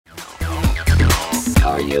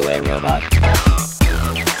Are you a robot?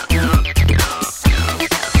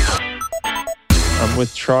 I'm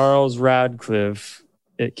with Charles Radcliffe.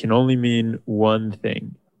 It can only mean one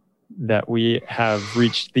thing, that we have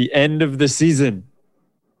reached the end of the season.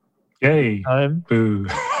 Yay. Boo.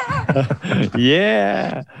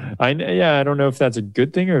 Yeah. I don't know if that's a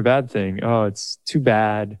good thing or a bad thing. Oh, it's too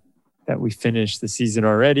bad that we finished the season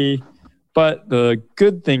already. But the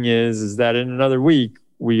good thing is that in another week,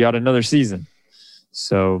 we got another season.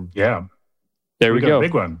 So yeah, there we go. A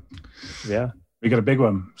big one. Yeah. We got a big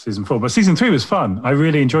one, season 4. But season 3 was fun. I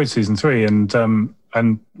really enjoyed season 3.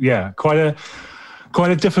 And yeah, quite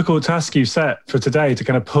a difficult task you set for today to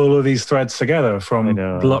kind of pull all these threads together, from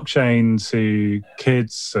blockchain to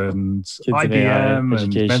kids and IBM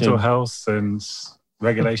and mental health and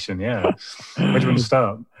regulation. Yeah. Where do you want to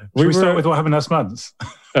start? Should we start with what happened last month?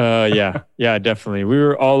 Yeah, definitely. We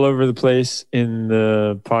were all over the place in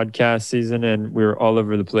the podcast season, and we were all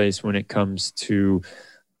over the place when it comes to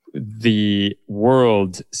the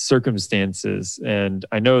world circumstances. And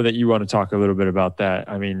I know that you want to talk a little bit about that.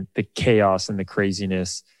 I mean, the chaos and the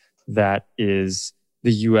craziness that is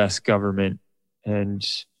the US government. And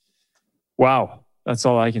wow, that's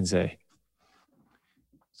all I can say.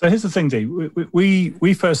 So here's the thing, Dee.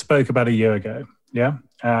 We first spoke about a year ago, yeah?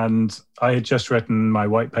 And I had just written my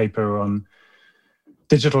white paper on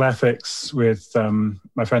digital ethics with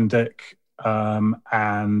my friend Dick.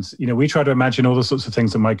 And, we try to imagine all the sorts of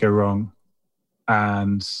things that might go wrong.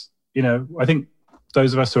 And, I think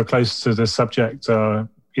those of us who are close to this subject are,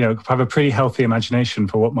 have a pretty healthy imagination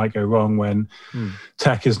for what might go wrong when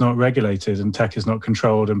tech is not regulated and tech is not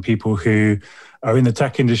controlled, and people who are in the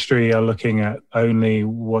tech industry are looking at only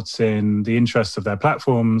what's in the interests of their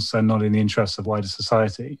platforms and not in the interests of wider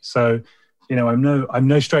society. So, I'm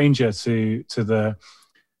no stranger to the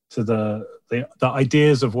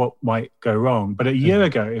ideas of what might go wrong. But a year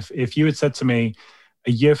ago, if you had said to me,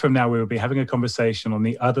 a year from now, we will be having a conversation on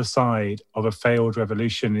the other side of a failed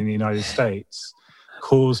revolution in the United States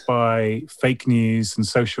caused by fake news and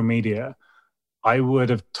social media, I would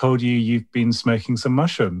have told you you've been smoking some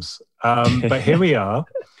mushrooms. But here we are,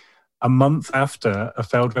 a month after a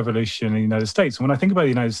failed revolution in the United States. And when I think about the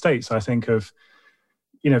United States, I think of,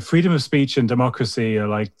 freedom of speech and democracy are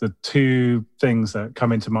like the two things that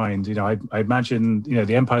come into mind. I imagine,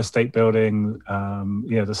 the Empire State Building,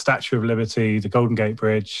 the Statue of Liberty, the Golden Gate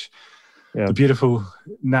Bridge, the beautiful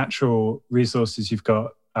natural resources you've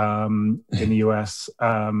got in the US.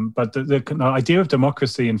 But the idea of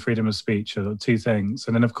democracy and freedom of speech are the two things.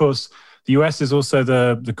 And then, of course, the US is also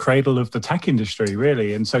the cradle of the tech industry,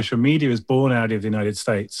 really, and social media is born out of the United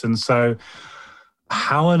States. And so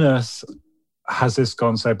how on earth has this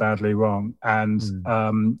gone so badly wrong? And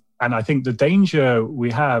I think the danger we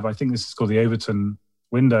have, I think this is called the Overton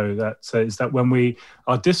window, that is that when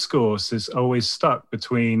our discourse is always stuck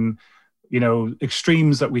between,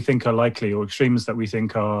 extremes that we think are likely or extremes that we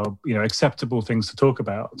think are, acceptable things to talk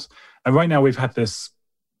about. And right now we've had this,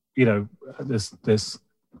 this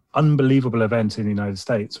unbelievable event in the United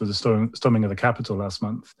States with the storming of the Capitol last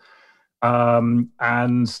month.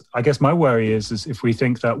 And I guess my worry is if we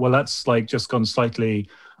think that, well, that's like just gone slightly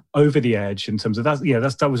over the edge in terms of that. Yeah,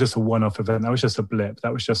 that was just a one-off event. That was just a blip.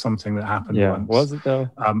 That was just something that happened once. Was it though?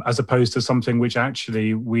 As opposed to something which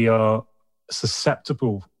actually we are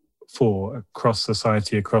susceptible for across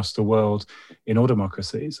society, across the world, in all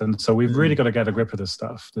democracies. And so we've really got to get a grip of this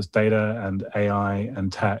stuff, this data and AI and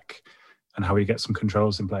tech, and how we get some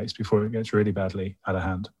controls in place before it gets really badly out of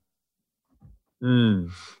hand.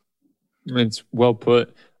 It's well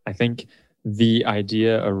put. I think the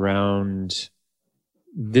idea around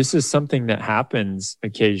this is something that happens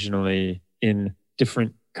occasionally in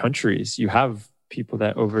different countries. You have people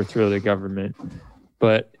that overthrow the government,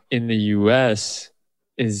 but in the US,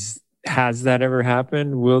 has that ever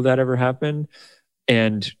happened? Will that ever happen?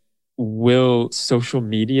 And will social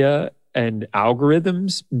media and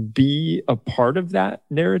algorithms be a part of that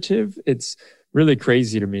narrative? It's really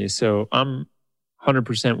crazy to me. So I'm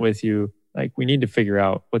 100% with you. Like, we need to figure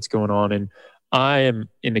out what's going on. And I am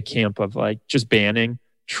in the camp of like just banning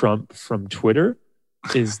Trump from Twitter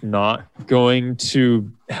is not going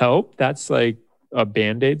to help. That's like a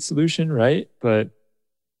Band-Aid solution, right? But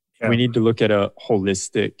we need to look at a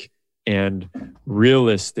holistic and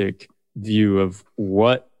realistic view of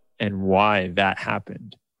what and why that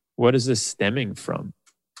happened. What is this stemming from?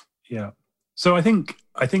 Yeah. So I think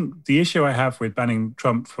the issue I have with banning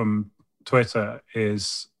Trump from Twitter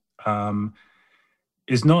is not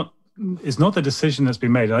the decision that's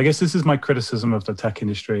been made. And I guess this is my criticism of the tech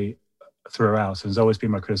industry throughout, and has always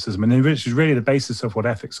been my criticism, and which is really the basis of what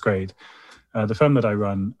Ethics Grade, the firm that I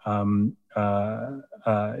run,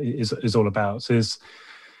 is all about. Is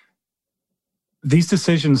these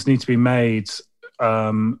decisions need to be made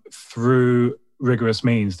through rigorous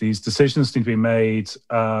means. These decisions need to be made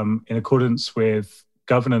in accordance with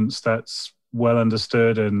governance that's well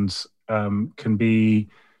understood and can be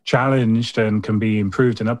challenged and can be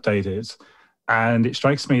improved and updated. And it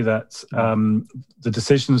strikes me that the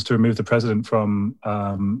decisions to remove the president from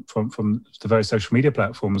the various social media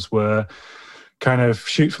platforms were kind of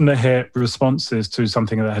shoot from the hip responses to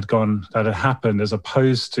something that had happened, as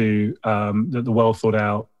opposed to the well thought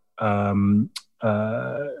out,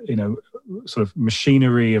 sort of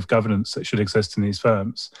machinery of governance that should exist in these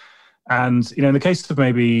firms. And in the case of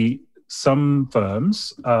maybe some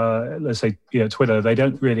firms, let's say Twitter, they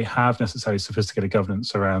don't really have necessarily sophisticated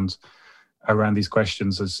governance around these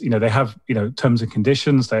questions. As they have terms and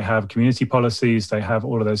conditions, they have community policies, they have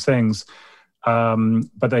all of those things,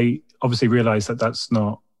 but they obviously realize that that's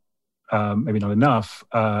not maybe not enough,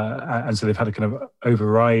 and so they've had to kind of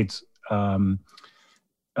override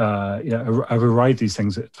these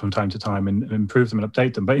things from time to time and improve them and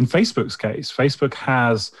update them. But in Facebook's case, Facebook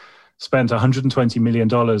has spent $120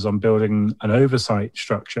 million on building an oversight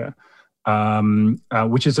structure,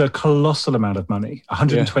 which is a colossal amount of money.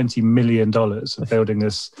 $120 million of building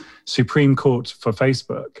this Supreme Court for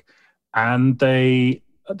Facebook, and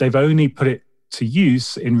they've only put it to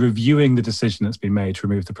use in reviewing the decision that's been made to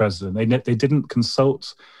remove the president. They didn't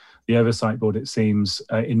consult the oversight board, it seems,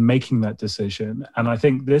 in making that decision. And I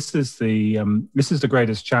think this is the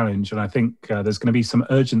greatest challenge. And I think there's going to be some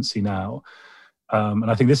urgency now. And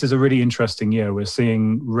I think this is a really interesting year. We're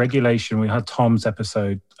seeing regulation. We had Tom's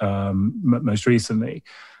episode most recently.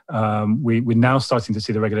 We're now starting to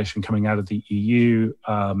see the regulation coming out of the EU,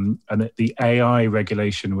 and the AI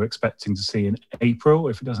regulation we're expecting to see in April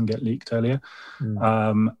if it doesn't get leaked earlier.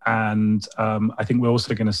 I think we're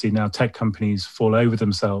also going to see now tech companies fall over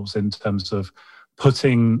themselves in terms of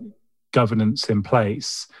putting governance in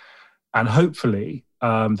place, and hopefully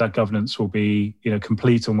that governance will be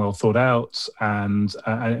complete and well thought out, and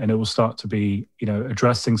it will start to be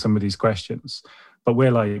addressing some of these questions. But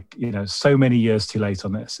we're so many years too late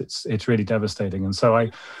on this. It's really devastating. And so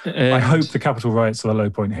I hope the Capitol riots are the low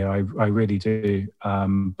point here. I really do.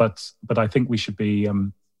 But I think we should be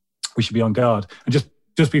on guard. And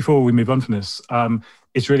just before we move on from this,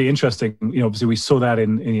 it's really interesting. Obviously we saw that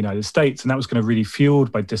in the United States, and that was kind of really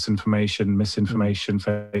fueled by disinformation, misinformation,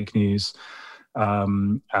 fake news,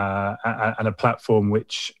 and a platform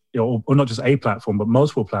which, or not just a platform, but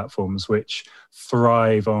multiple platforms which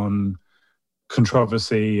thrive on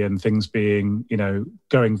controversy and things being,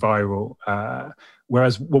 going viral.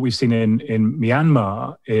 Whereas what we've seen in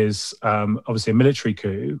Myanmar is obviously a military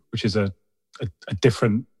coup, which is a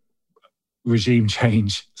different regime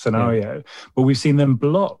change scenario. Yeah. But we've seen them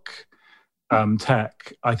block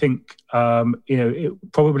tech. I think,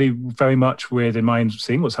 it probably very much with in mind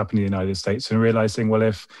seeing what's happening in the United States and realizing, well,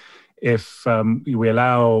 if we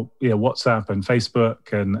allow WhatsApp and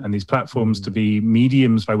Facebook and these platforms to be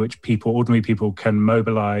mediums by which ordinary people can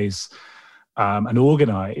mobilize and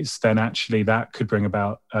organize, then actually that could bring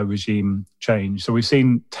about a regime change. So we've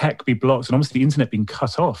seen tech be blocked and almost the internet being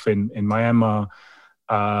cut off in Myanmar.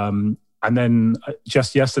 And then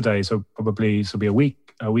just yesterday, so probably this will be a week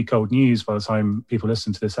old news by the time people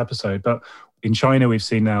listen to this episode, but in China, we've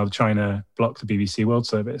seen now China block the BBC World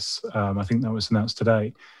Service. I think that was announced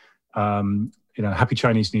today. Happy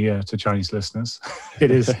Chinese New Year to Chinese listeners.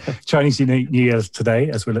 It is Chinese New Year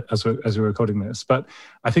today as we're recording this. But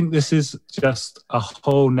I think this is just a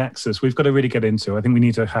whole nexus we've got to really get into. I think we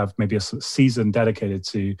need to have maybe a season dedicated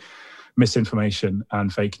to misinformation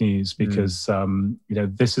and fake news, because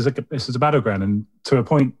this is a battleground. And to a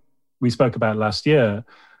point we spoke about last year,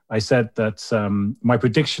 I said that my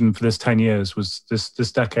prediction for this 10 years was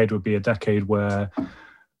this decade would be a decade where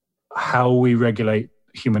how we regulate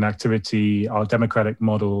human activity, our democratic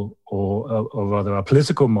model, or rather our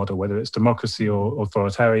political model, whether it's democracy or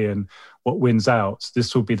authoritarian, what wins out,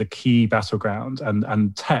 this will be the key battleground,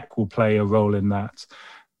 and tech will play a role in that.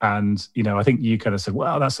 And, I think you kind of said,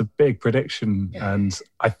 wow, that's a big prediction. Yeah. And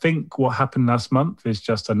I think what happened last month is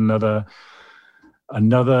just another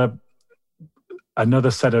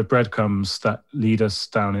set of breadcrumbs that lead us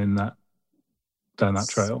down that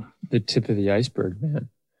trail. The tip of the iceberg, man.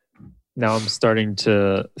 Now I'm starting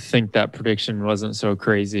to think that prediction wasn't so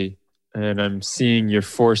crazy, and I'm seeing your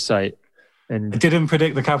foresight. And I didn't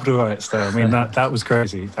predict the Capitol riots, though. I mean, that was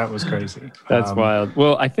crazy. That was crazy. That's wild.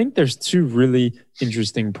 Well, I think there's two really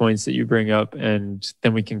interesting points that you bring up, and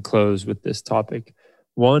then we can close with this topic.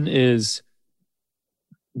 One is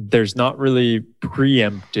there's not really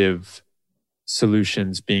preemptive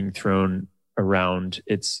solutions being thrown around.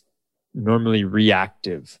 It's normally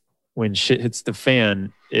reactive. When shit hits the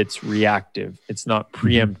fan, it's reactive. It's not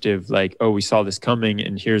preemptive, like, oh, we saw this coming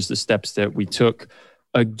and here's the steps that we took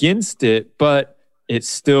against it, but it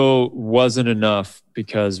still wasn't enough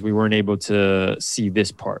because we weren't able to see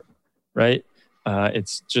this part, right?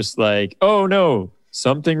 It's just like, oh no,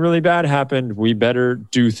 something really bad happened. We better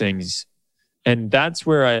do things. And that's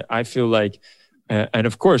where I feel like, and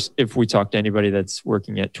of course, if we talk to anybody that's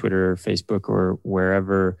working at Twitter or Facebook or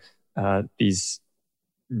wherever these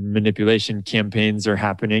manipulation campaigns are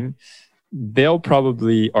happening, they'll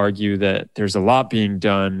probably argue that there's a lot being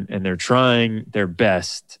done and they're trying their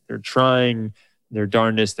best. They're trying their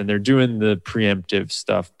darndest and they're doing the preemptive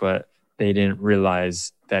stuff, but they didn't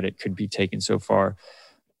realize that it could be taken so far.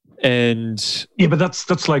 And yeah, but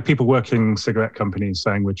that's like people working cigarette companies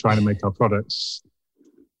saying we're trying to make our products,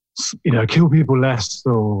 kill people less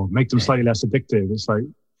or make them slightly less addictive. It's like,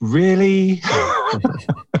 really?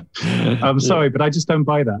 I'm sorry, but I just don't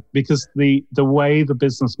buy that, because the way the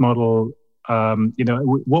business model,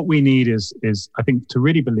 what we need is I think, to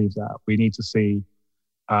really believe that, we need to see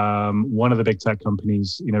one of the big tech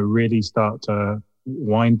companies, really start to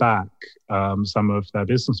wind back some of their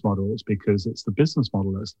business models, because it's the business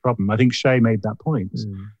model that's the problem. I think Shay made that point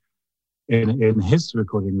in his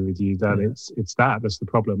recording with you, that it's that's the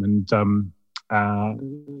problem. And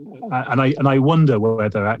I wonder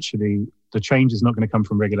whether actually the change is not going to come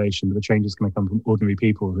from regulation, but the change is going to come from ordinary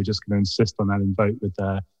people who are just going to insist on that and vote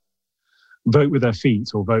with their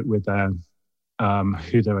feet, or vote with their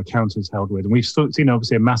who their account is held with. And we've seen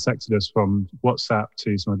obviously a mass exodus from WhatsApp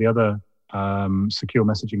to some of the other secure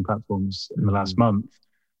messaging platforms in the last month.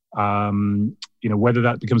 Whether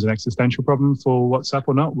that becomes an existential problem for WhatsApp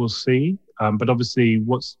or not, we'll see. But obviously,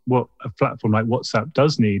 what a platform like WhatsApp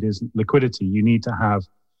does need is liquidity. You need to have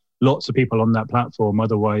lots of people on that platform,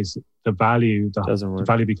 otherwise the value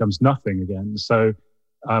becomes nothing again. So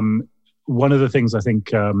one of the things I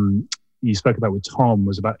think you spoke about with Tom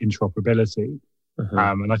was about interoperability.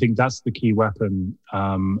 And I think that's the key weapon.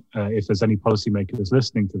 If there's any policymakers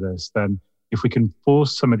listening to this, then if we can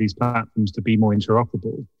force some of these platforms to be more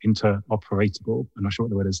interoperable, I'm not sure what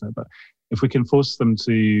the word is there, but if we can force them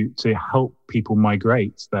to help people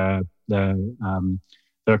migrate their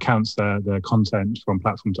accounts, their content from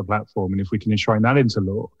platform to platform, and if we can enshrine that into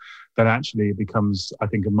law, then actually it becomes, I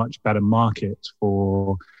think, a much better market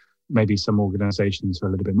for maybe some organizations who are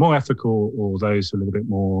a little bit more ethical, or those who are a little bit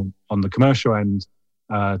more on the commercial end,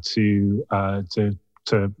 to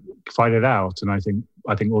fight it out. And I think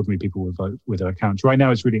ordinary people will vote with their accounts. Right now,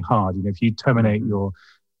 it's really hard. If you terminate your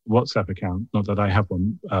WhatsApp account, not that I have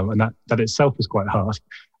one, and that itself is quite hard,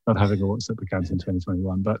 not having a WhatsApp account in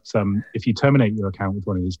 2021. But if you terminate your account with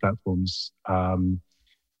one of these platforms,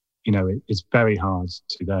 it's very hard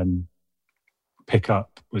to then pick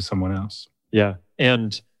up with someone else. Yeah,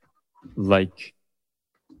 and like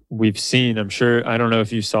we've seen, I'm sure, I don't know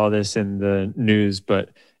if you saw this in the news, but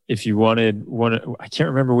if you wanted one, I can't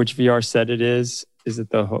remember which VR set it is. Is it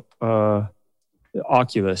the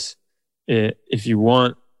Oculus? If you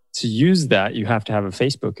want to use that, you have to have a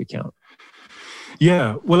Facebook account.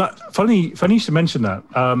 Yeah, well, funny you should mention that.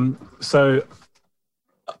 So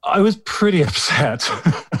I was pretty upset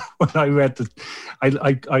when I read that.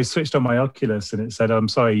 I switched on my Oculus and it said, "I'm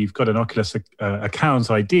sorry, you've got an Oculus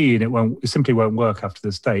account ID and it simply won't work after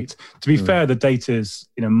this date." To be fair, the date is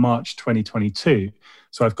March 2022,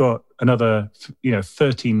 so I've got another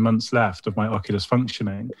 13 months left of my Oculus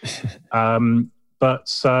functioning.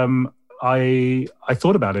 But I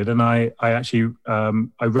thought about it, and I actually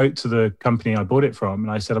I wrote to the company I bought it from,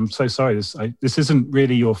 and I said, "I'm so sorry. This isn't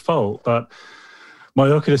really your fault, but my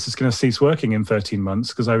Oculus is going to cease working in 13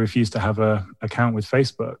 months because I refuse to have an account with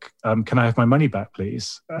Facebook. Can I have my money back,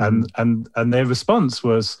 please?" And their response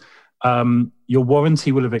was, "Your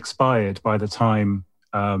warranty will have expired by the time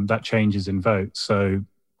that changes in vote. So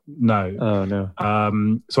no." Oh, no.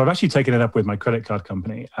 So I've actually taken it up with my credit card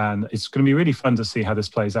company, and it's going to be really fun to see how this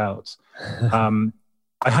plays out.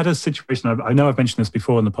 I had a situation, I know I've mentioned this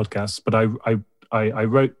before in the podcast, but I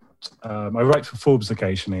write for Forbes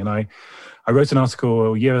occasionally, and I wrote an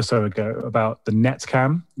article a year or so ago about the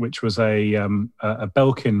Netcam, which was a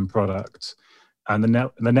Belkin product. And the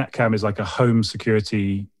Netcam is like a home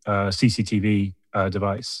security CCTV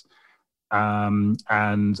device. I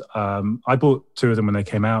bought two of them when they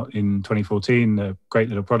came out in 2014. They're great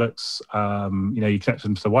little products. You connect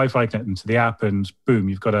them to the Wi-Fi, connect them to the app, and boom,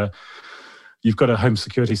 you've got a home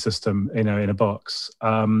security system in a box.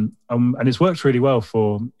 And it's worked really well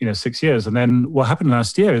for 6 years. And then what happened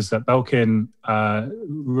last year is that Belkin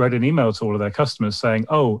wrote an email to all of their customers saying,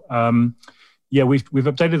 Yeah, we've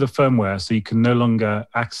updated the firmware so you can no longer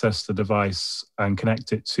access the device and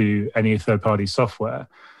connect it to any third-party software.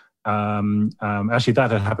 Actually,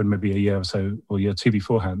 that had happened maybe a year or so, or year two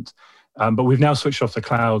beforehand. But we've now switched off the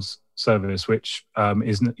cloud service, which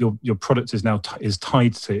is your product is now is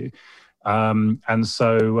tied to, and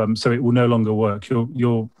so it will no longer work.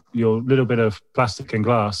 Your little bit of plastic and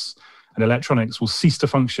glass and electronics will cease to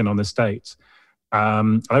function on this date. I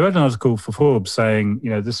read an article for Forbes saying,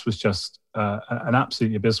 this was just an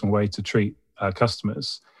absolutely abysmal way to treat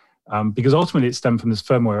customers, because ultimately it stemmed from this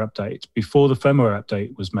firmware update. Before the firmware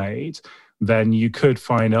update was made, then you could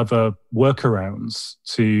find other workarounds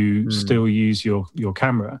to still use your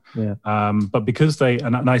camera. Yeah. But because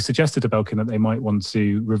and I suggested to Belkin that they might want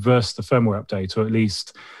to reverse the firmware update, or at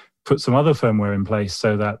least put some other firmware in place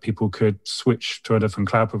so that people could switch to a different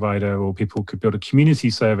cloud provider, or people could build a community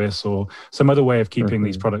service or some other way of keeping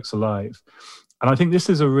these products alive. And I think this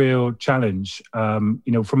is a real challenge,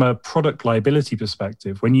 from a product liability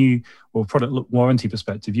perspective, or product warranty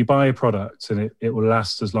perspective. You buy a product and it will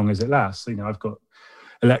last as long as it lasts. I've got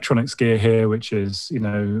electronics gear here, which is,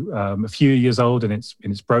 a few years old and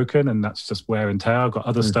it's broken, and that's just wear and tear. I've got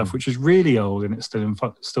other stuff which is really old and it's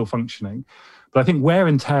still functioning. But I think wear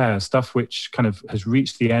and tear, stuff which kind of has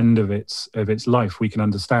reached the end of its life, we can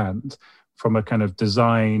understand from a kind of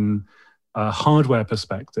design hardware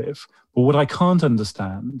perspective. But what I can't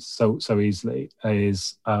understand so easily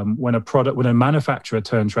is when a manufacturer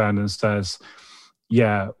turns around and says,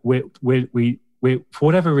 "Yeah, we for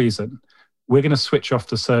whatever reason, we're going to switch off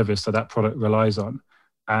the service that product relies on."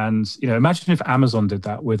 And imagine if Amazon did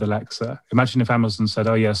that with Alexa. Imagine if Amazon said,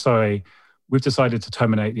 "Oh yeah, sorry, we've decided to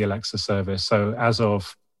terminate the Alexa service. So as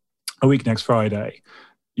of a week next Friday,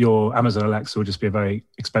 your Amazon Alexa will just be a very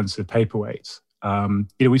expensive paperweight."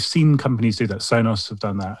 We've seen companies do that. Sonos have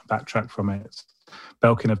done that, backtrack from it.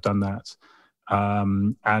 Belkin have done that.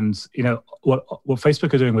 And what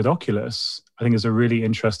Facebook are doing with Oculus, I think, is a really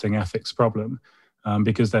interesting ethics problem,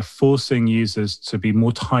 because they're forcing users to be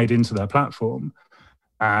more tied into their platform.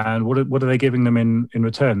 And what are they giving them in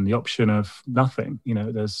return? The option of nothing.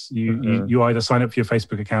 You either sign up for your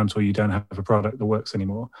Facebook account or you don't have a product that works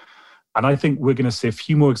anymore. And I think we're going to see a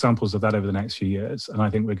few more examples of that over the next few years. And I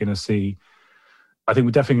think we're definitely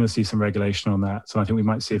going to see some regulation on that. So I think we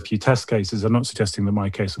might see a few test cases. I'm not suggesting that my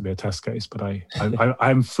case will be a test case, but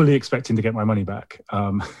I'm fully expecting to get my money back.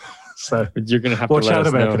 So you're going to have watch to out,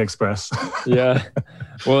 American Express. Yeah.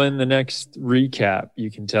 Well, in the next recap, you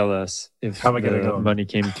can tell us if the money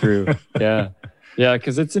came through. Yeah. Yeah,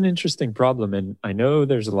 because it's an interesting problem. And I know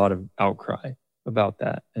there's a lot of outcry about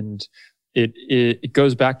that. And it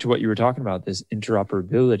goes back to what you were talking about, this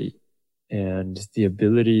interoperability and the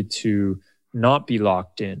ability to not be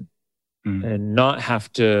locked in and not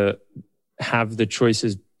have to have the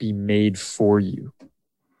choices be made for you.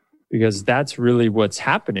 Because that's really what's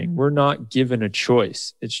happening. We're not given a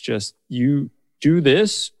choice. It's just you do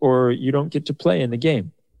this or you don't get to play in the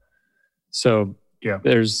game. So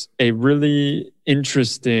there's a really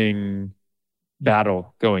interesting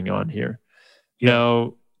battle going on here.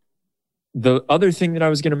 Now, the other thing that I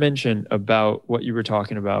was going to mention about what you were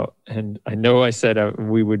talking about, and I know I said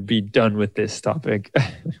we would be done with this topic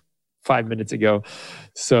 5 minutes ago.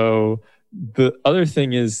 So the other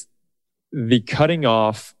thing is the cutting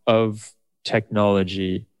off of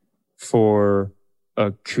technology for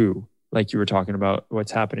a coup, like you were talking about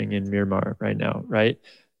what's happening in Myanmar right now, right?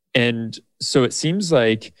 And so it seems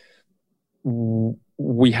like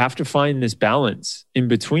we have to find this balance in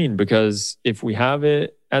between, because if we have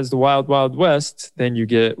it as the wild, wild west, then you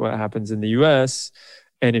get what happens in the US.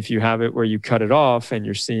 And if you have it where you cut it off and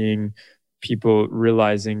you're seeing people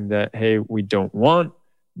realizing that, hey, we don't want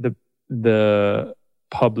the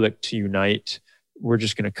public to unite, we're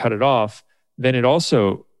just going to cut it off, then it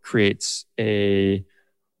also creates a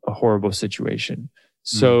horrible situation.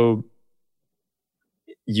 So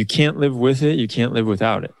you can't live with it, you can't live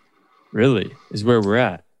without it, really, is where we're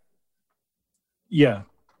at. Yeah.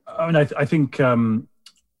 I mean, I think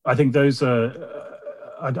those are,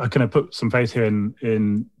 I kind of put some faith here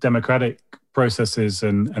in democratic processes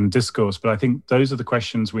and discourse, but I think those are the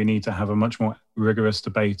questions we need to have a much more rigorous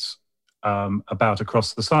debate about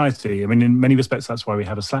across society. I mean, in many respects, that's why we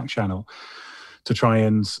have a Slack channel, to try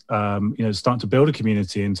and start to build a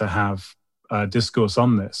community and to have discourse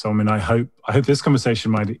on this. So, I mean, I hope this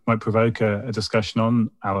conversation might provoke a discussion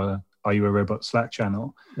on our Are You a Robot Slack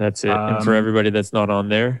channel. That's it. And for everybody that's not on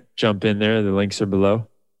there, jump in there. The links are below.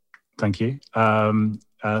 Thank you.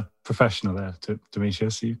 professional there,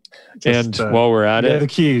 Demetrius. You just, and while we're at it,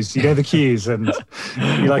 you know the cues, and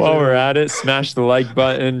while we're at it, smash the like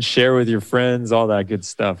button, share with your friends, all that good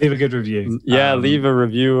stuff. Leave a good review. Yeah, leave a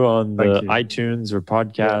review on the iTunes or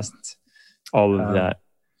podcasts, all of that.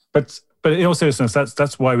 But in all seriousness,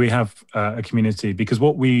 that's why we have a community, because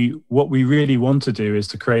what we really want to do is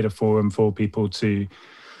to create a forum for people to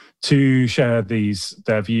share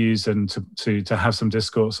their views and to have some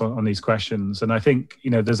discourse on these questions. And I think,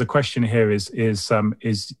 there's a question here: is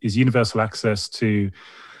universal access to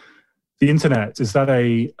the internet, is that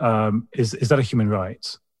a human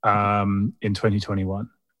right in 2021?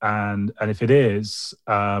 And if it is,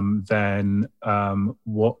 then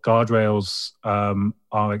what guardrails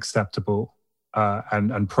are acceptable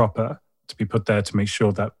and proper to be put there to make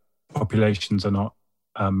sure that populations are not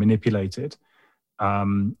manipulated?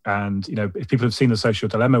 And if people have seen The Social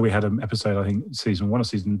Dilemma, we had an episode, I think season 1 or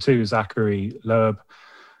season 2, Zachary Loeb.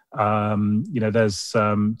 There's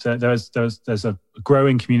a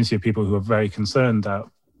growing community of people who are very concerned that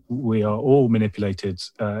we are all manipulated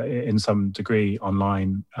in some degree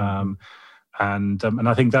online, and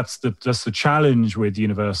I think that's the challenge with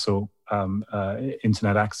universal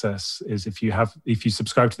internet access. Is if you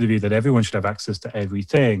subscribe to the view that everyone should have access to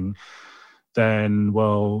everything, then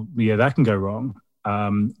that can go wrong.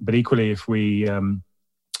 But equally, if we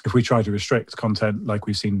try to restrict content like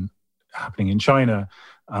we've seen happening in China,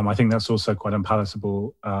 I think that's also quite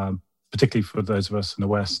unpalatable, particularly for those of us in the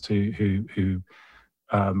West who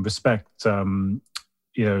respect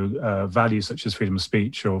values such as freedom of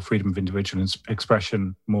speech or freedom of individual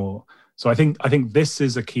expression more. So I think this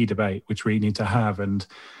is a key debate which we need to have, and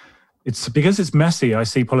it's because it's messy. I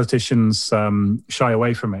see politicians shy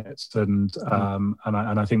away from it, and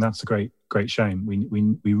I think that's a great shame.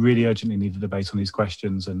 We really urgently need a debate on these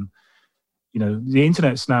questions, and the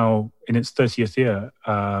internet's now in its 30th year.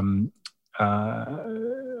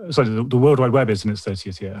 The World Wide Web is in its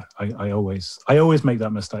 30th year. I always make that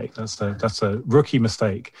mistake. That's a rookie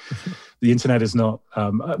mistake. The internet is not.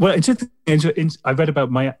 I read about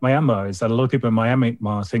Myanmar is that a lot of people in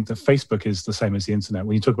Myanmar think that Facebook is the same as the internet.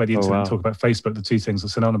 When you talk about the internet and talk about Facebook, the two things are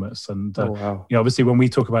synonymous. And obviously, when we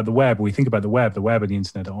talk about the web, we think about the web and the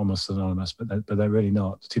internet are almost synonymous, but they're really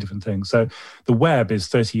not. Two different things. So the web is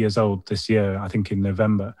 30 years old this year. I think in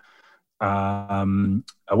November.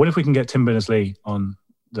 What if we can get Tim Berners-Lee on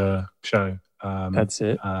the show? That's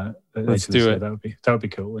it. Let's do it. That would be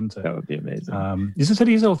cool, wouldn't it? That would be amazing. Is it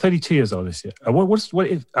 30 years old? 32 years old this year. What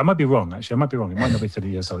if I might be wrong? Actually, I might be wrong. It might not be 30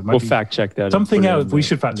 years old. We'll fact check that. Something else. We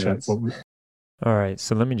should fact check. All right.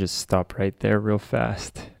 So let me just stop right there, real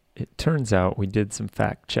fast. It turns out we did some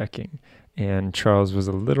fact checking, and Charles was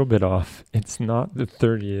a little bit off. It's not the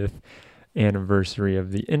 30th anniversary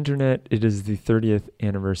of the internet. It is the 30th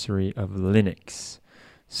anniversary of Linux.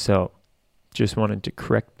 So just wanted to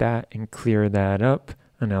correct that and clear that up.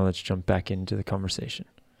 And now let's jump back into the conversation.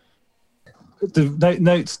 The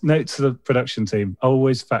notes to the production team.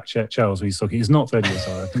 Always fact check Charles when he's talking. He's not 30 years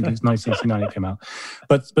old. I think it's 1969 it came out.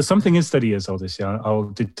 But something is 30 years old this year.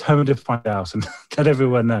 I'll determine to find out and let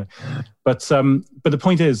everyone know. But the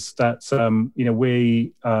point is that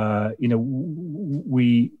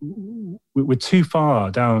we're too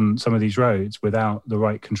far down some of these roads without the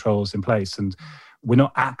right controls in place, and we're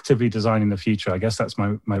not actively designing the future. I guess that's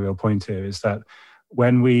my real point here, is that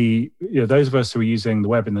when those of us who were using the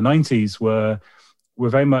web in the 90s were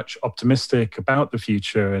very much optimistic about the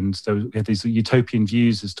future, and we had these utopian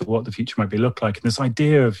views as to what the future might look like. And this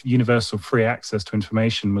idea of universal free access to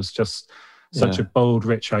information was just such a bold,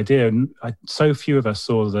 rich idea. And so few of us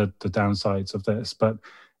saw the downsides of this. But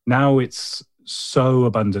now it's so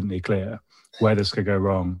abundantly clear where this could go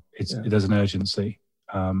wrong. There's an urgency.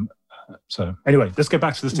 So anyway, let's get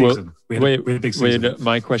back to the season. We had a big season.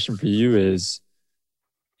 My question for you is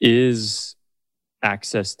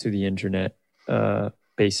access to the internet a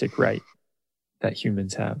basic right that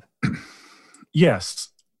humans have? Yes.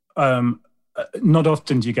 Not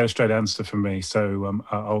often do you get a straight answer from me, so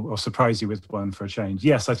I'll surprise you with one for a change.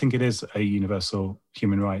 Yes, I think it is a universal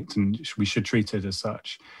human right, and we should treat it as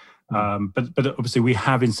such. But obviously we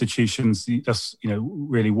have institutions. That's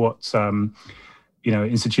really what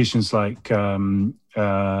institutions like the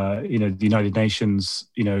United Nations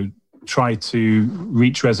try to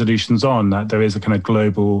reach resolutions on, that there is a kind of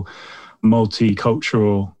global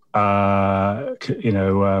multicultural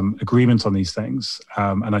agreement on these things.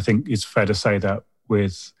 And I think it's fair to say that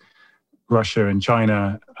with Russia and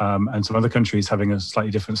China and some other countries having a slightly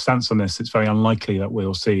different stance on this, it's very unlikely that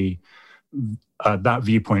we'll see that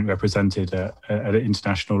viewpoint represented at an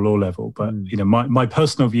international law level. But my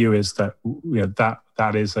personal view is that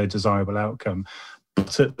that is a desirable outcome.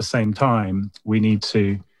 But at the same time, we need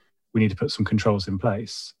to put some controls in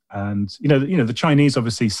place. And the Chinese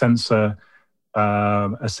obviously censor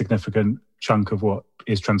a significant chunk of what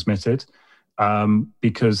is transmitted,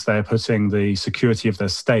 because they're putting the security of their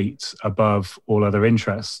state above all other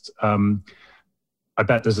interests. I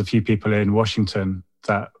bet there's a few people in Washington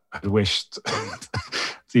that had wished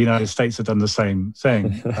the United States had done the same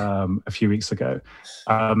thing a few weeks ago.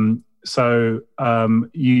 I think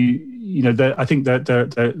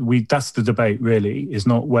that that's the debate. Really, is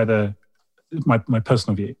not whether my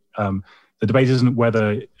personal view. The debate isn't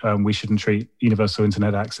whether we shouldn't treat universal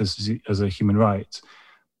internet access as a human right,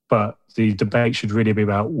 but the debate should really be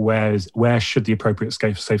about where should the appropriate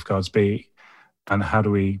safeguards be, and how do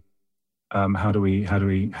we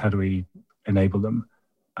enable them.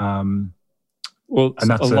 Well,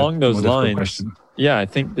 along those lines, question. Yeah, I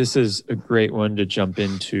think this is a great one to jump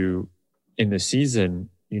into in the season.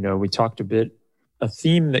 We talked a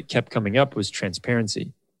theme that kept coming up was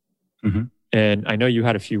transparency. Mm-hmm. And I know you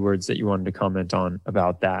had a few words that you wanted to comment on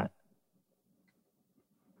about that.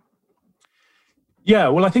 Yeah,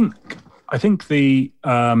 well, I think the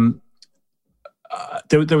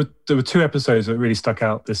there were two episodes that really stuck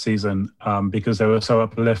out this season because they were so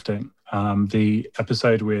uplifting. The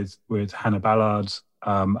episode with Hannah Ballard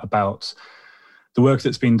about the work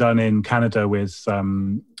that's been done in Canada with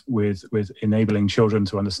enabling children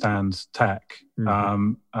to understand tech.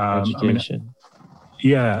 Education.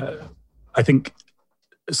 I think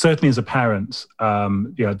certainly as a parent,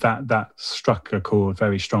 that struck a chord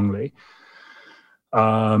very strongly.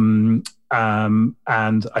 And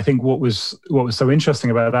I think what was so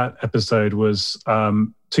interesting about that episode was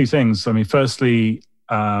two things. I mean, firstly,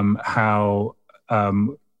 how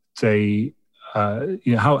they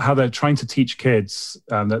how they're trying to teach kids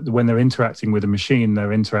that when they're interacting with a machine,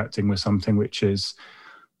 they're interacting with something which is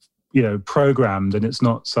programmed, and it's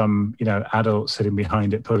not some adult sitting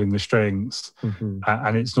behind it pulling the strings. Mm-hmm.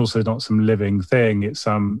 And it's also not some living thing. It's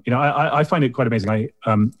I find it quite amazing. I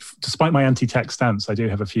despite my anti-tech stance, I do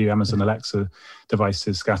have a few Amazon Alexa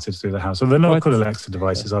devices scattered through the house. Well, they're not called Alexa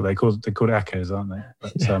devices, are they? They're called Echoes, aren't they?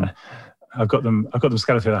 But I've got them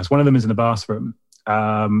scattered through the house. One of them is in the bathroom,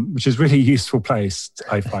 which is really a useful place,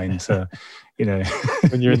 I find, to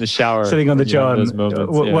when you're in the shower, sitting on the john.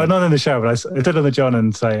 Well, not in the shower, but I sit on the john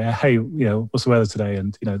and say, "Hey, what's the weather today?"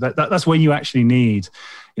 And that's when you actually need,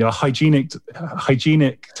 a hygienic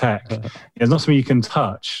tech. It's not something you can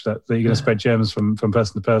touch that you're going to spread germs from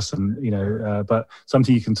person to person. But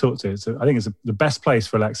something you can talk to. So I think it's the best place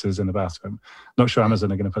for Alexa is in the bathroom. Not sure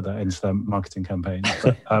Amazon are going to put that into their marketing campaign.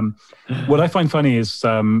 But what I find funny is,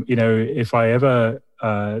 if I ever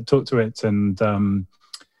talk to it and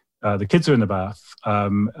the kids are in the bath,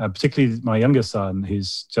 particularly my younger son,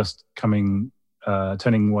 who's just turning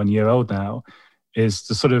 1 year old now, is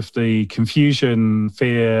the confusion,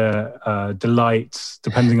 fear, delight,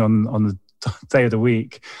 depending on the day of the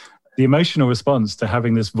week, the emotional response to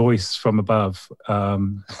having this voice from above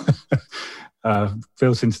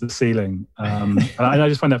built into the ceiling. And I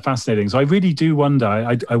just find that fascinating. So I really do wonder,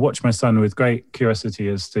 I watch my son with great curiosity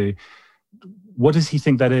as to, what does he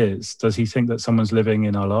think that is? Does he think that someone's living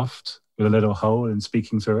in our loft with a little hole and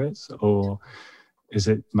speaking through it? Or is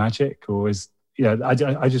it magic? Or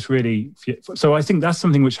I just really... So I think that's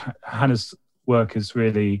something which Hannah's work is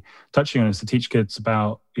really touching on, is to teach kids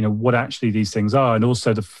about, what actually these things are, and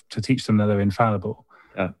also to teach them that they're infallible.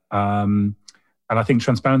 Yeah. And I think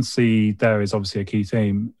transparency there is obviously a key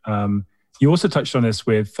theme. You also touched on this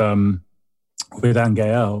with Anne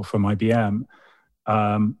Gael from IBM.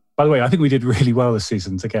 By the way, I think we did really well this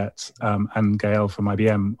season to get Anne Gael from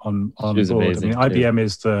IBM on board. Amazing, IBM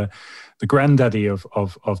is the granddaddy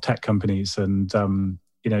of tech companies, and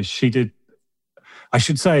she did. I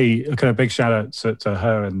should say a kind of big shout out to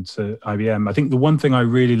her and to IBM. I think the one thing I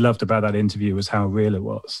really loved about that interview was how real it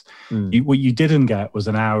was. What you didn't get was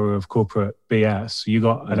an hour of corporate BS. You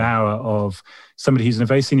got an hour of somebody who's in a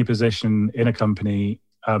very senior position in a company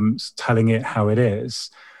telling it how it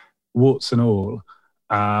is, warts and all.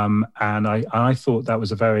 And I thought that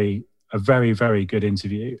was a very, very good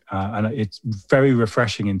interview, and it's very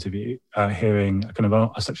refreshing interview, hearing kind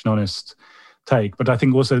of such an honest take. But I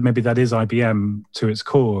think also maybe that is IBM to its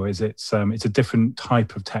core. It's a different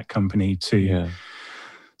type of tech company to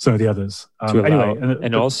some of the others. Anyway,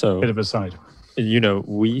 and also a bit of a side.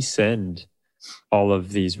 We send all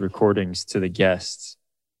of these recordings to the guests,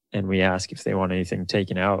 and we ask if they want anything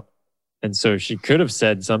taken out. And so she could have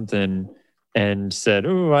said something and said,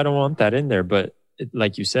 "Oh, I don't want that in there." But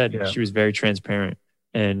like you said, she was very transparent.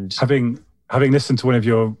 And having having listened to one of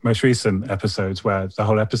your most recent episodes where the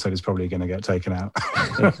whole episode is probably going to get taken out.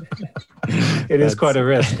 It is quite a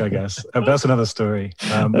risk, I guess. But that's another story.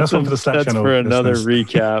 That's one for the Slack channel. That's for another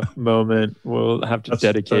recap moment. We'll have to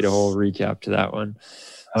dedicate a whole recap to that one.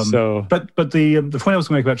 But the point I was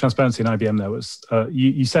going to make about transparency in IBM there was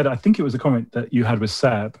you said, I think it was a comment that you had with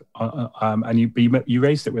Seb, and you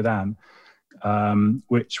raised it with Anne,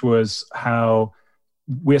 which was how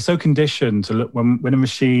we're so conditioned to look when a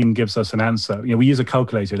machine gives us an answer. We use a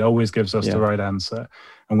calculator; it always gives us the right answer,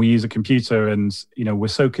 and we use a computer, and we're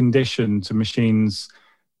so conditioned to machines.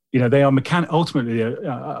 They are ultimately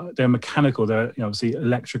they're mechanical. They're obviously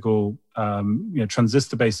electrical,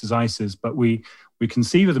 transistor-based devices, but we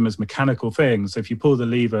conceive of them as mechanical things. So if you pull the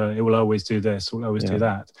lever, it will always do this, it will always do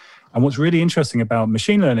that. And what's really interesting about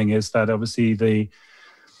machine learning is that obviously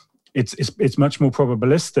it's much more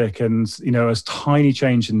probabilistic, and a tiny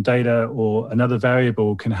change in data or another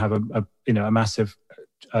variable can have a massive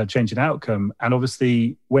change in outcome. And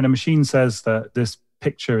obviously, when a machine says that this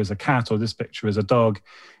picture is a cat or this picture is a dog,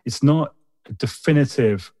 it's not a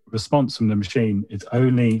definitive response from the machine. It's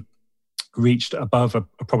only reached above a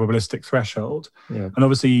probabilistic threshold. And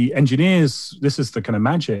obviously, engineers, this is the kind of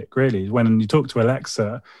magic, really. When you talk to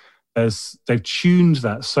Alexa, they've tuned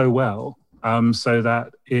that so well. So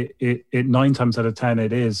that it 9 times out of 10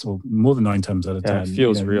 it is, or more than 9 times out of 10. It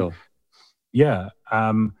feels real. Yeah.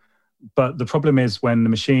 But the problem is when the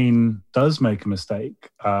machine does make a mistake,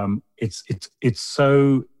 it's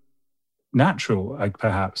so natural,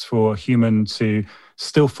 perhaps, for a human to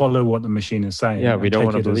still follow what the machine is saying. Yeah, we don't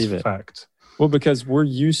want to believe it. Fact. Well, because we're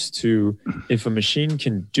used to, if a machine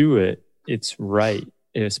can do it, it's right.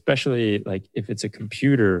 Especially like if it's a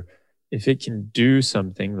computer. If it can do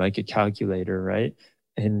something like a calculator, right?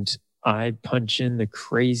 And I punch in the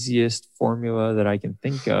craziest formula that I can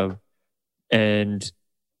think of, and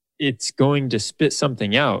it's going to spit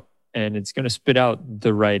something out, and it's going to spit out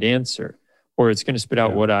the right answer, or it's going to spit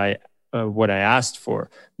out what I asked for.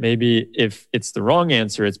 Maybe if it's the wrong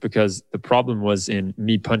answer, it's because the problem was in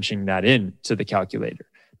me punching that in to the calculator,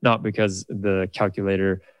 not because the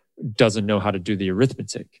calculator doesn't know how to do the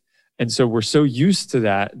arithmetic. And so we're so used to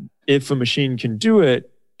that. If a machine can do it,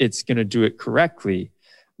 it's going to do it correctly.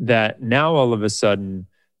 That now all of a sudden,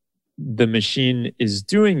 the machine is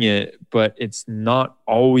doing it, but it's not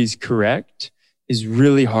always correct, is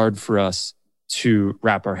really hard for us to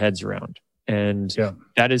wrap our heads around. And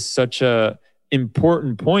that is such a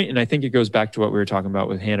important point. And I think it goes back to what we were talking about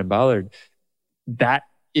with Hannah Ballard. That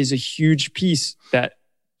is a huge piece that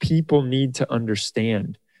people need to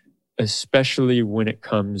understand, especially when it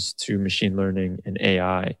comes to machine learning and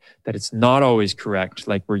AI, that it's not always correct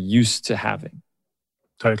like we're used to having.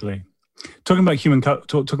 Totally. Talking about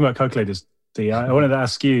talking about calculators, Dee, I wanted to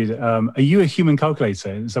ask you, are you a human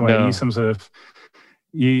calculator? In some way, are you some sort of...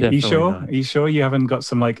 You sure? Not. Are you sure you haven't got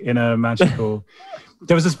some like inner magical...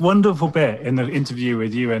 There was this wonderful bit in the interview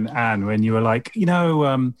with you and Anne when you were like,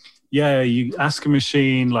 you ask a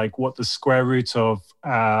machine like what the square root of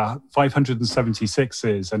 576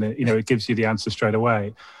 is, and it gives you the answer straight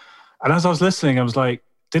away. And as I was listening, I was like,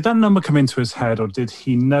 did that number come into his head, or did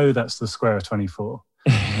he know that's the square of 24?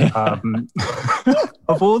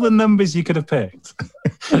 Of all the numbers you could have picked,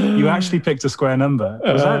 you actually picked a square number.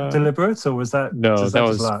 Was that deliberate, or was that that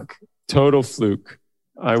was luck? Total fluke.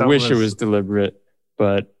 I wish it was deliberate,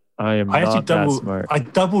 but I am not that smart. I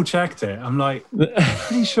double checked it. I'm like,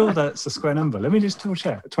 pretty sure that's a square number. Let me just double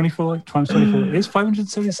check. 24 times 24 is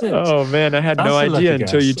 576. Oh man, I had no idea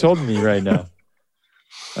until you told me right now.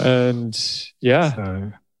 And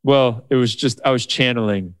well, it was just, I was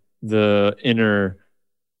channeling the inner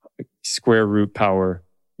square root power,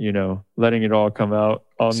 letting it all come out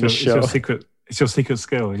on the show. It's your secret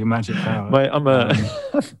skill, your magic power.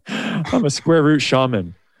 I'm a square root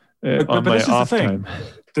shaman on my off time.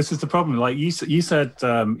 This is the problem. Like you said,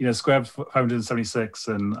 square of 576,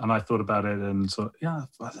 and I thought about it, and so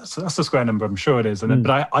that's a square number. I'm sure it is. And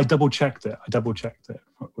but I double checked it.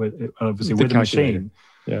 With the machine,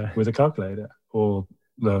 with a calculator or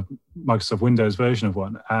the Microsoft Windows version of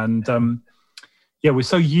one. And we're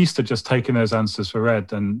so used to just taking those answers for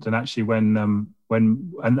read, and actually when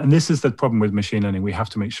this is the problem with machine learning, we have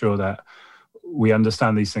to make sure that we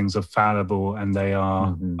understand these things are fallible and they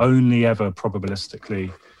are only ever probabilistically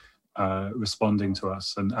responding to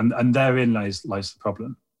us, and therein lies the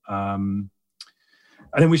problem. And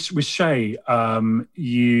then with Shay,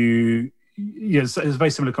 it's a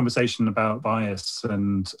very similar conversation about bias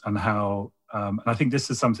and how, and I think this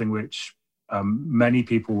is something which many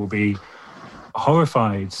people will be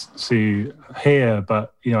horrified to hear,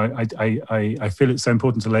 but I feel it's so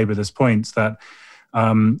important to labour this point that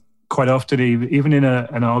quite often, even in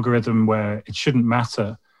an algorithm where it shouldn't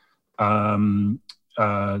matter,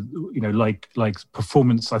 like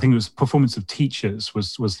performance. I think it was performance of teachers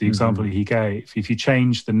was the example he gave. If you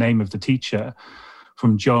change the name of the teacher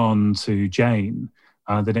from John to Jane,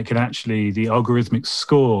 then it can actually, the algorithmic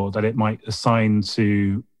score that it might assign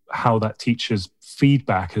to how that teacher's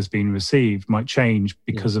feedback has been received might change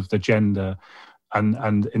because of the gender,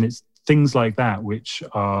 and it's things like that which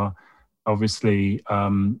are obviously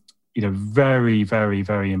very, very,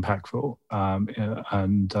 very impactful,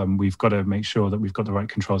 and we've got to make sure that we've got the right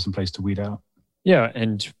controls in place to weed out. Yeah,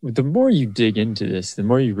 and the more you dig into this, the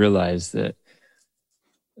more you realize that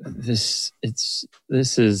this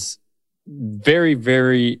is very,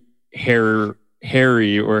 very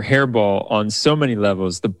hairy or hairball on so many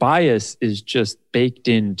levels. The bias is just baked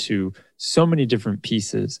into so many different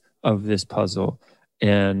pieces of this puzzle,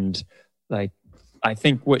 and like, I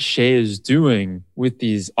think what Shay is doing with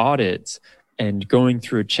these audits and going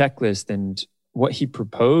through a checklist, and what he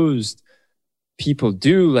proposed people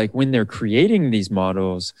do, like when they're creating these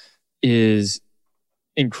models, is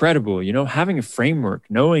incredible. Having a framework,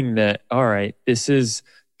 knowing that, all right, this is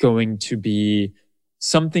going to be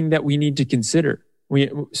something that we need to consider.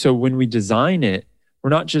 So when we design it,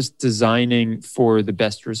 we're not just designing for the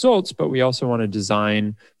best results, but we also want to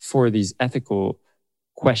design for these ethical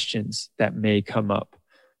questions that may come up.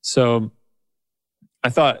 So I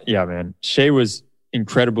thought, yeah, man, Shay was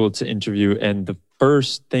incredible to interview. And the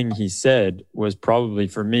first thing he said was probably,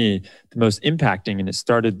 for me, the most impacting, and it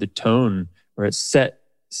started the tone, where it set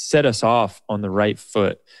us off on the right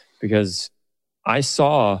foot. Because I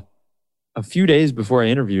saw, a few days before I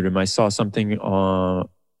interviewed him, I saw something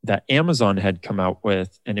that Amazon had come out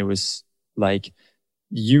with, and it was like,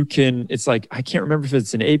 it's like, I can't remember if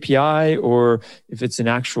it's an API or if it's an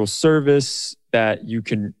actual service that you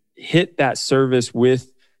can hit that service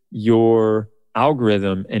with your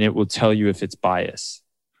algorithm and it will tell you if it's biased,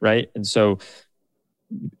 right? And so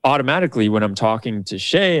automatically when I'm talking to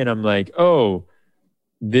Shay and I'm like, oh,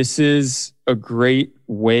 this is a great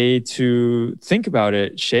way to think about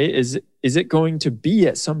it. Shay, is it going to be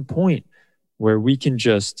at some point where we can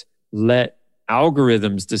just let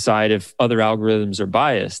algorithms decide if other algorithms are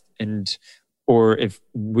biased, or if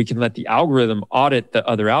we can let the algorithm audit the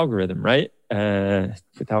other algorithm, right?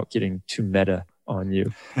 Without getting too meta on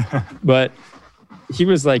you. But he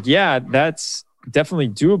was like, yeah, that's definitely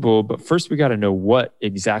doable. But first we got to know what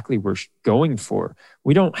exactly we're going for.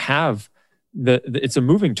 We don't have it's a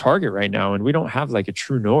moving target right now, and we don't have like a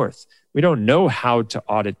true north. We don't know how to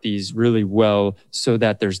audit these really well so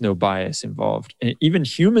that there's no bias involved. And even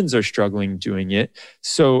humans are struggling doing it.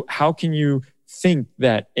 So how can you think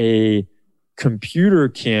that a computer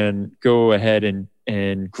can go ahead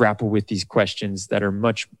and grapple with these questions that are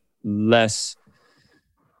much less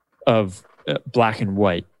of black and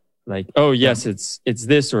white? Like, oh, yes, it's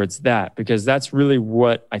this or it's that, because that's really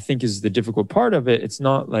what I think is the difficult part of it. It's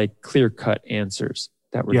not like clear-cut answers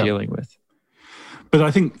that we're dealing with. But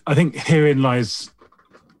I think herein lies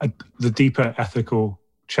the deeper ethical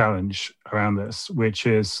challenge around this, which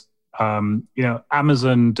is,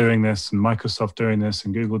 Amazon doing this and Microsoft doing this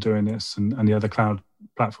and Google doing this and the other cloud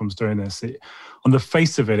platforms doing this. On the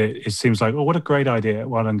face of it, it seems like, oh, what a great idea.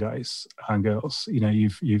 Well done, guys and girls.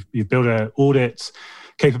 You've built an audit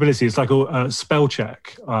capability. It's like a spell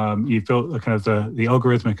check. You've built kind of the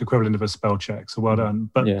algorithmic equivalent of a spell check. So well done.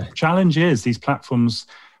 But the challenge is these platforms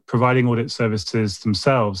providing audit services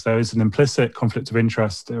themselves, there is an implicit conflict of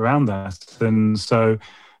interest around that. And so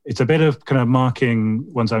it's a bit of kind of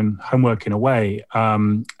marking one's own homework in a way.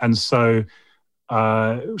 And so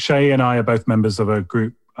Shay and I are both members of a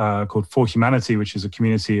group called For Humanity, which is a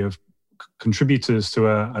community of contributors to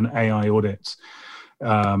an AI audit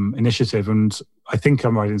initiative. And I think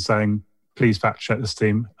I'm right in saying, please fact check this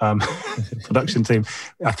team, production team.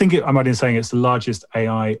 I think I'm right in saying it's the largest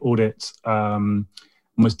AI audit,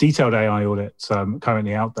 most detailed AI audit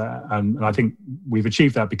currently out there. And I think we've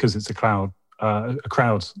achieved that because it's a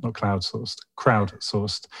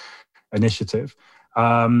crowdsourced initiative.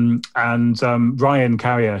 And Ryan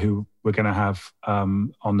Carrier, who we're going to have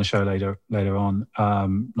on the show later on,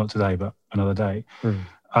 not today, but another day.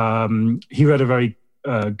 He wrote a very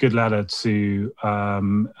good letter to I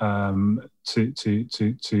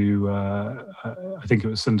think it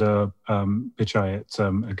was Sundar Pichai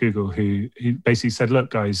at Google, who basically said, look,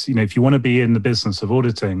 guys, if you want to be in the business of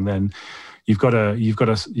auditing, then you've got to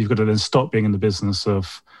then stop being in the business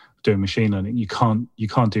of doing machine learning. You can't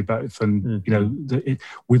do both. And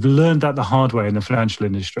we've learned that the hard way in the financial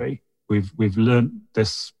industry, We've learned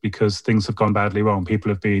this because things have gone badly wrong. People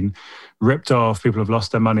have been ripped off. People have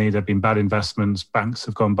lost their money. There've been bad investments. Banks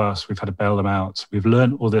have gone bust. We've had to bail them out. We've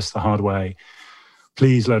learned all this the hard way.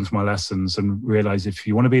 Please learn from our lessons and realize if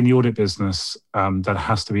you want to be in the audit business, that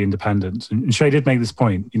has to be independent. And Shay did make this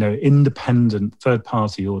point. Independent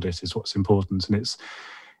third-party audit is what's important, and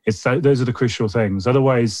those are the crucial things.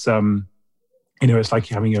 Otherwise, it's like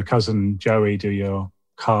having your cousin Joey do your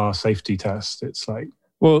car safety test. It's like,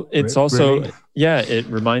 well, it's also, really? It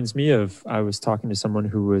reminds me of, I was talking to someone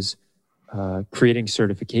who was creating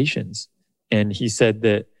certifications, and he said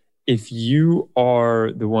that if you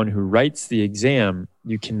are the one who writes the exam,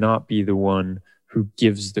 you cannot be the one who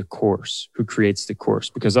gives the course, who creates the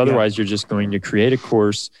course, because otherwise you're just going to create a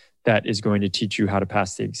course that is going to teach you how to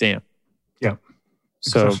pass the exam. Yeah.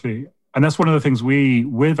 So, exactly. And that's one of the things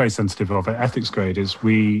we're very sensitive of at Ethics Grade is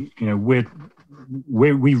we're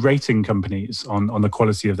rating companies on the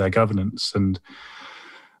quality of their governance. And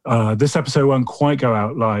this episode won't quite go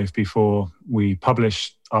out live before we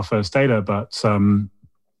publish our first data, but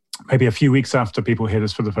maybe a few weeks after people hear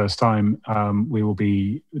this for the first time, there'll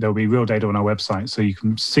be real data on our website. So you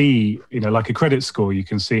can see, like a credit score, you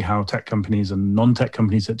can see how tech companies and non-tech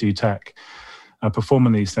companies that do tech perform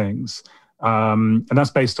on these things. And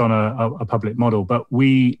that's based on a public model. But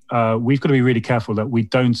we've got to be really careful that we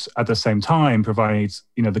don't, at the same time, provide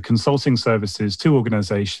the consulting services to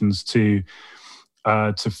organizations to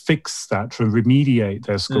fix that, to remediate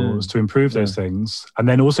their scores, to improve those things, and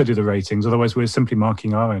then also do the ratings. Otherwise, we're simply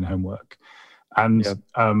marking our own homework. And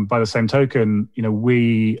by the same token,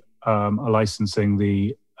 we are licensing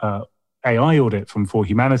the AI audit from For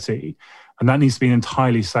Humanity, and that needs to be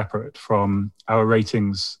entirely separate from our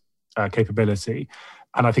ratings capability.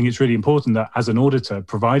 And I think it's really important that as an auditor,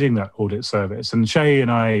 providing that audit service, and Shay and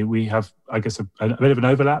I, we have, I guess, a bit of an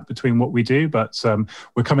overlap between what we do, but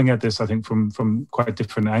we're coming at this, I think, from quite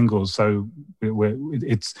different angles. So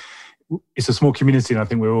it's a small community, and I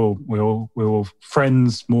think we're all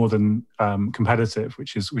friends more than competitive,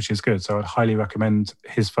 which is good. So I'd highly recommend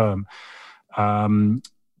his firm.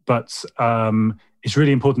 But it's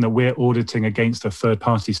really important that we're auditing against a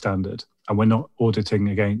third-party standard, and we're not auditing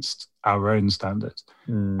against our own standard.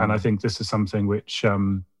 And I think this is something which is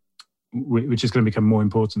going to become more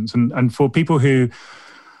important. And for people who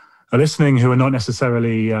are listening, who are not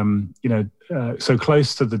necessarily so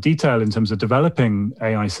close to the detail in terms of developing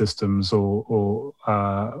AI systems or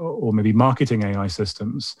maybe marketing AI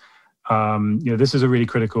systems, this is a really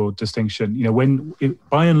critical distinction.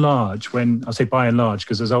 By and large, when I say by and large,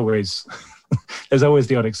 because there's always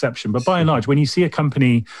the odd exception, but by and large, when you see a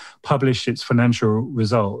company publish its financial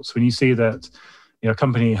results, when you see that a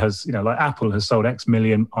company has, like Apple has sold X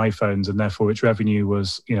million iPhones and therefore its revenue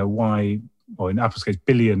was, Y, or in Apple's case, $1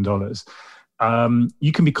 billion,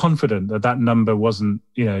 you can be confident that number wasn't,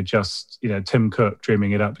 just, Tim Cook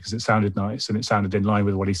dreaming it up because it sounded nice and it sounded in line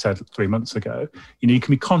with what he said 3 months ago. You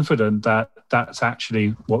can be confident that that's actually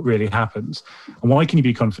what really happens. And why can you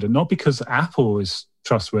be confident? Not because Apple is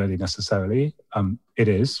trustworthy necessarily. It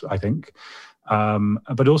is, I think.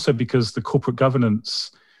 But also because the corporate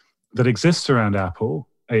governance that exists around Apple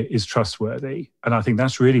is trustworthy. And I think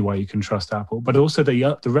that's really why you can trust Apple. But also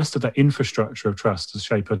the rest of the infrastructure of trust, as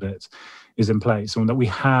Shay put it, is in place. And that we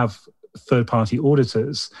have third-party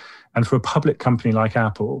auditors. And for a public company like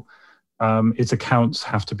Apple, its accounts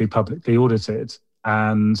have to be publicly audited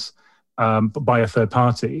and by a third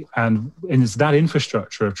party. And it's that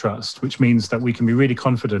infrastructure of trust, which means that we can be really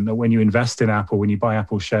confident that when you invest in Apple, when you buy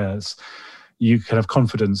Apple shares, you can have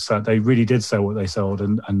confidence that they really did sell what they sold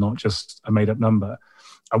and not just a made-up number.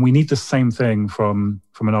 And we need the same thing from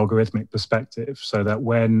an algorithmic perspective, so that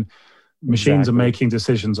when machines are making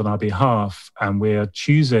decisions on our behalf and we're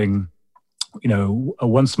choosing, a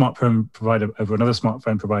one smartphone provider over another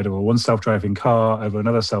smartphone provider, or one self-driving car over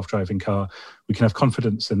another self-driving car, we can have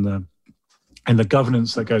confidence in the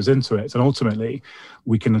governance that goes into it. And ultimately,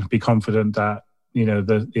 we can be confident that, the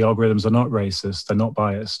algorithms are not racist, they're not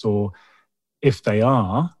biased, or if they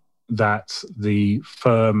are, that the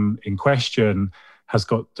firm in question has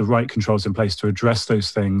got the right controls in place to address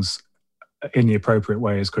those things in the appropriate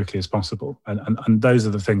way as quickly as possible. And those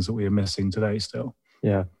are the things that we are missing today still.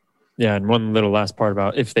 Yeah. Yeah. And one little last part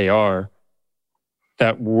about if they are,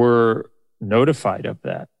 that we're notified of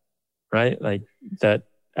that, right? Like that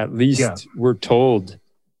at least we're told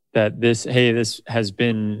that this has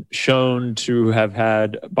been shown to have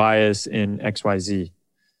had bias in XYZ.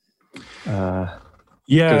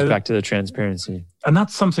 Goes back to the transparency. And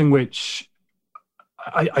that's something which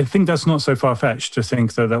I think that's not so far-fetched to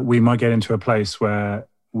think that we might get into a place where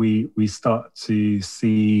we start to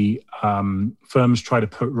see firms try to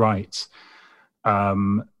put right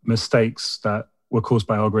mistakes that were caused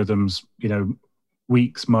by algorithms,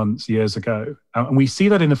 weeks, months, years ago. And we see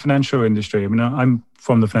that in the financial industry. I mean, I'm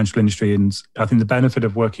from the financial industry, and I think the benefit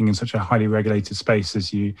of working in such a highly regulated space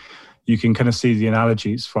is you can kind of see the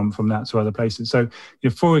analogies from that to other places. So,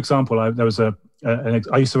 for example, I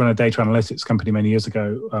used to run a data analytics company many years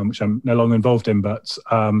ago, which I'm no longer involved in, but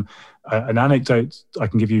an anecdote I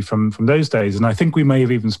can give you from those days, and I think we may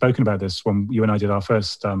have even spoken about this when you and I did our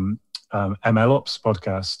first ML Ops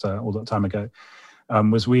podcast all that time ago,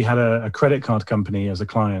 was we had a credit card company as a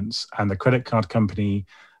client, and the credit card company,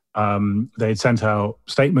 they had sent out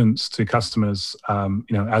statements to customers,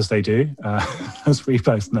 as they do, as we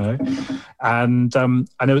both know. And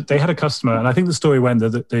they had a customer, and I think the story went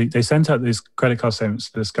that they sent out these credit card statements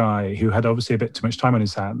to this guy who had obviously a bit too much time on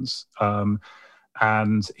his hands.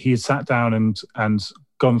 And he had sat down and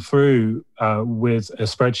gone through with a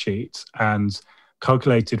spreadsheet and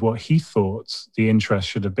calculated what he thought the interest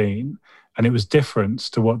should have been. And it was different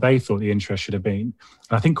to what they thought the interest should have been.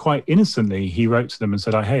 And I think quite innocently, he wrote to them and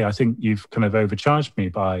said, hey, I think you've kind of overcharged me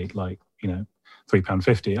by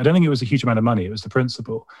 £3.50. I don't think it was a huge amount of money. It was the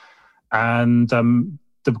principal. And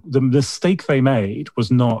the mistake they made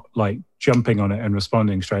was not like jumping on it and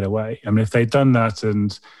responding straight away. I mean, if they'd done that,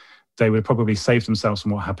 and they would have probably saved themselves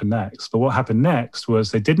from what happened next. But what happened next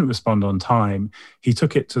was they didn't respond on time. He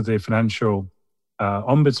took it to the financial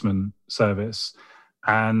ombudsman service,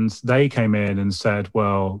 and they came in and said,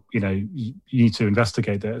 well, you need to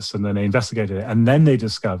investigate this. And then they investigated it. And then they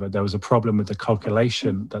discovered there was a problem with the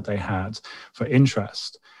calculation that they had for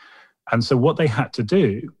interest. And so what they had to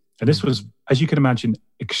do, and this was, as you can imagine,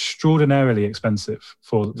 extraordinarily expensive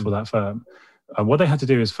for that firm. What they had to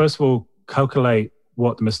do is, first of all, calculate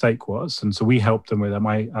what the mistake was. And so we helped them with that.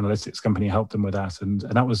 My analytics company helped them with that. And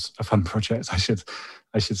that was a fun project, I should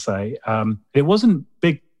say. It wasn't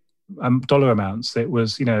big dollar amounts. It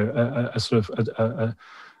was, a sort of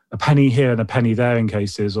a penny here and a penny there in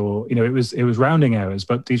cases, or, it was rounding errors,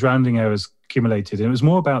 but these rounding errors accumulated. And it was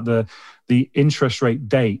more about the interest rate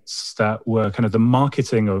dates that were kind of the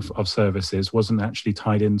marketing of services wasn't actually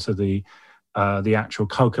tied into the actual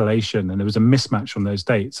calculation, and there was a mismatch on those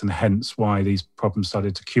dates, and hence why these problems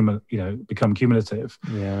started to become cumulative.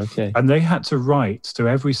 Yeah, okay. And they had to write to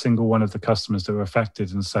every single one of the customers that were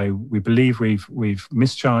affected and say, we believe we've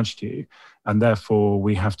mischarged you, and therefore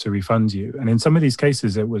we have to refund you. And in some of these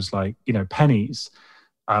cases, it was like pennies,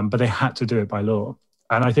 but they had to do it by law.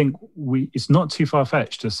 And I think it's not too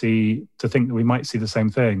far-fetched to think that we might see the same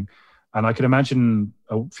thing. And I can imagine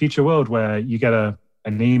a future world where you get an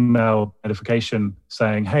email notification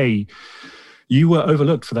saying, hey, you were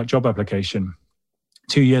overlooked for that job application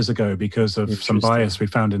 2 years ago because of some bias we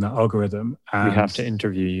found in that algorithm. And we have to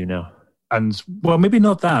interview you now. And well, maybe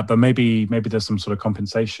not that, but maybe there's some sort of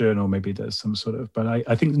compensation, or maybe there's some sort of, but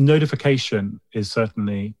I think notification is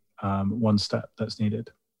certainly one step that's needed.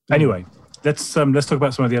 Anyway, let's talk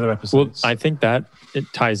about some of the other episodes. Well, I think that it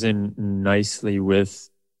ties in nicely with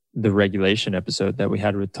the regulation episode that we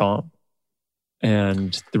had with Tom,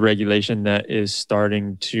 and the regulation that is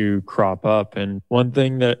starting to crop up. And one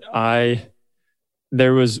thing that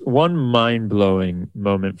there was one mind-blowing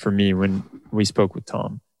moment for me when we spoke with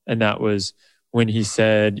Tom, and that was when he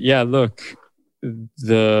said, yeah, look,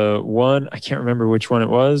 I can't remember which one it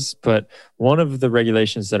was, but one of the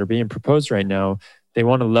regulations that are being proposed right now, they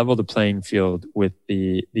want to level the playing field with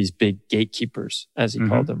these big gatekeepers, as he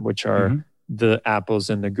called them, which are the Apples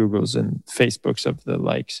and the Googles and Facebooks of the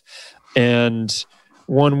likes. And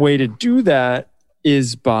one way to do that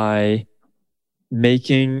is by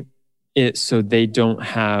making it so they're not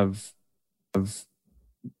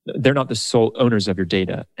the sole owners of your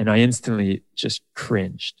data. And I instantly just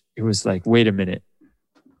cringed. It was like, wait a minute.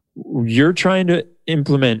 You're trying to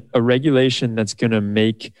implement a regulation that's going to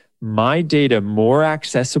make my data more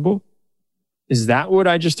accessible? Is that what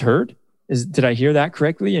I just heard? Did I hear that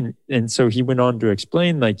correctly? And so he went on to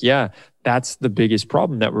explain, like, yeah, that's the biggest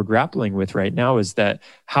problem that we're grappling with right now, is that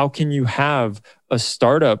how can you have a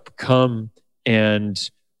startup come and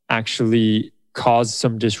actually cause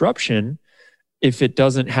some disruption if it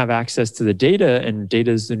doesn't have access to the data, and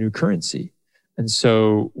data is the new currency? And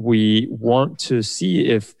so we want to see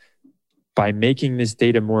if by making this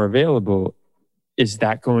data more available, is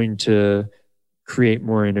that going to create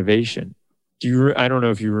more innovation? I don't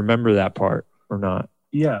know if you remember that part or not.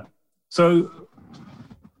 Yeah. So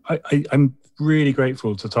I'm really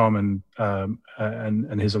grateful to Tom and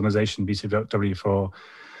his organization, BCW, for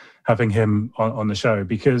having him on the show,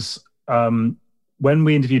 because when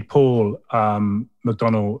we interviewed Paul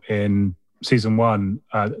McDonnell in season one,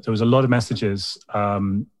 there was a lot of messages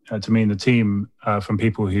to me and the team from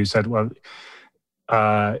people who said, well,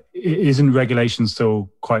 isn't regulation still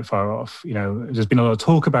quite far off? You know, there's been a lot of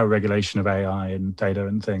talk about regulation of AI and data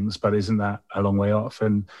and things, but isn't that a long way off?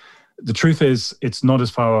 And the truth is, it's not as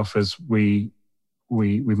far off as we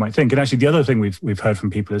might think. And actually, the other thing we've heard from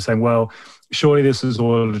people is saying, well, surely this is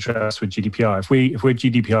all addressed with GDPR. If we're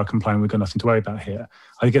GDPR compliant, we've got nothing to worry about here.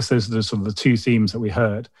 I guess those are sort of the two themes that we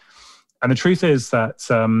heard. And the truth is that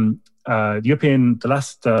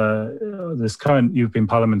this current European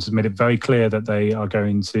Parliament has made it very clear that they are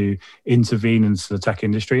going to intervene into the tech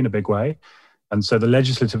industry in a big way. And so the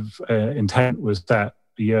legislative intent was that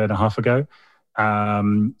a year and a half ago.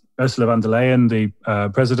 Ursula von der Leyen, the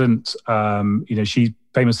president, she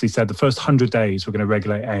famously said the first 100 days we're going to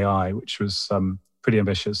regulate AI, which was pretty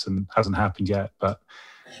ambitious and hasn't happened yet. But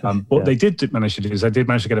what they did manage to do is they did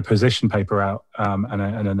manage to get a position paper out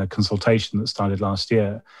and a consultation that started last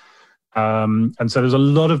year. And so there's a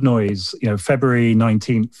lot of noise. You know, February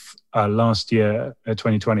 19th last year,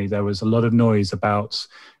 2020, there was a lot of noise about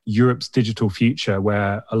Europe's digital future,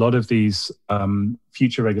 where a lot of these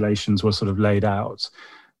future regulations were sort of laid out.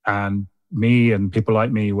 And me and people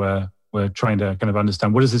like me were trying to kind of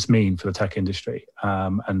understand, what does this mean for the tech industry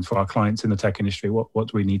and for our clients in the tech industry? What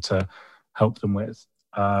do we need to help them with?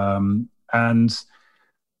 And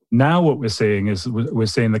now what we're seeing is we're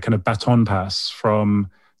seeing the kind of baton pass from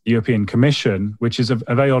the European Commission, which is a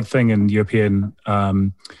very odd thing in European,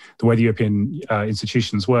 the way the European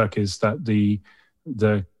institutions work is that the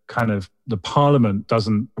Parliament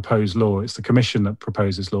doesn't propose law, it's the Commission that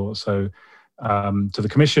proposes law. So the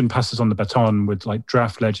Commission passes on the baton with like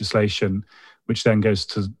draft legislation, which then goes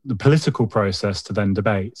to the political process to then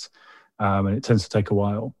debate. And it tends to take a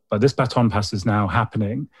while. But this baton pass is now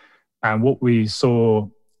happening. And what we saw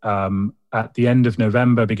at the end of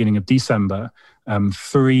November, beginning of December,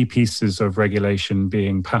 3 pieces of regulation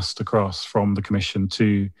being passed across from the Commission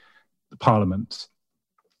to the Parliament.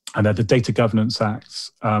 And they're the Data Governance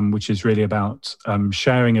Act, which is really about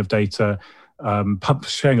sharing of data,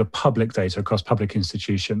 sharing of public data across public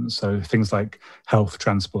institutions. So things like health,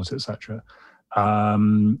 transport, etc.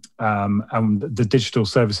 And the Digital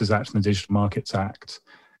Services Act and the Digital Markets Act.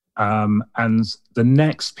 And the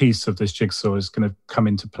next piece of this jigsaw is going to come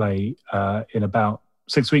into play in about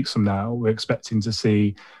 6 weeks from now. We're expecting to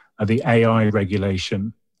see the AI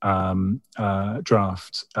regulation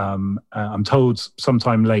draft. I'm told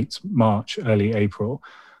sometime late March, early April,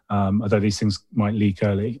 although these things might leak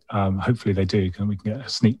early. Hopefully they do, and we can get a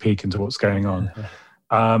sneak peek into what's going on.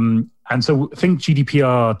 And so I think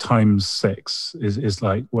GDPR times 6 is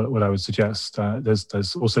like what I would suggest.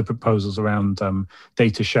 There's also proposals around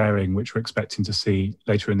data sharing, which we're expecting to see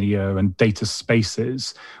later in the year, and data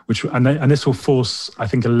spaces, and this will force, I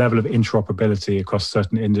think, a level of interoperability across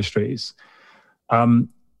certain industries.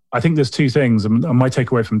 I think there's 2 things, and my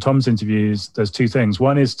takeaway from Tom's interviews, there's 2 things.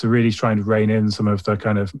 One is to really try and rein in some of the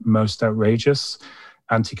kind of most outrageous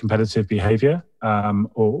anti-competitive behavior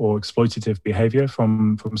or exploitative behavior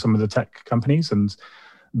from some of the tech companies, and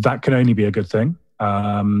that can only be a good thing.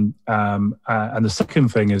 And the second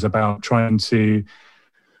thing is about trying to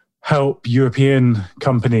help European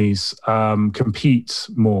companies compete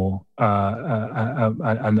more.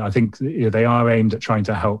 And I think they are aimed at trying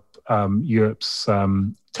to help Europe's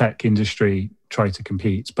tech industry try to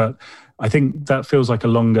compete. But I think that feels like a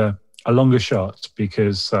longer shot,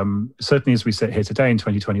 because certainly as we sit here today in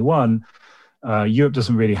 2021, Europe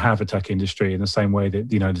doesn't really have a tech industry in the same way that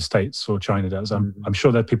the United States or China does. I'm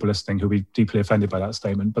sure there are people listening who'll be deeply offended by that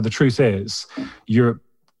statement, but the truth is, Europe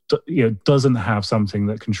doesn't have something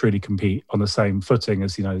that can truly compete on the same footing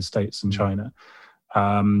as the United States and China.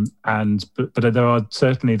 But there are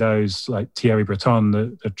certainly those like Thierry Breton,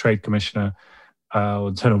 the trade commissioner or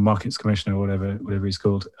internal markets commissioner, or whatever he's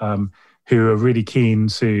called, who are really keen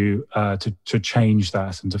to change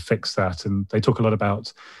that and to fix that. And they talk a lot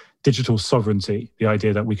about digital sovereignty, the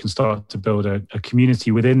idea that we can start to build a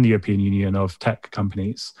community within the European Union of tech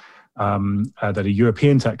companies that are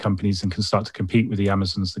European tech companies and can start to compete with the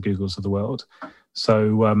Amazons, the Googles of the world.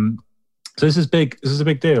 So this is big. This is a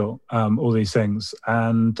big deal. All these things,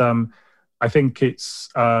 and I think it's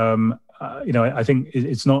I think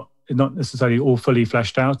it's not necessarily all fully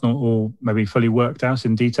fleshed out, not all maybe fully worked out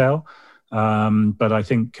in detail. But I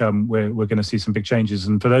think we're going to see some big changes.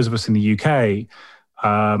 And for those of us in the UK,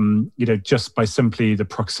 just by simply the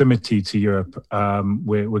proximity to Europe,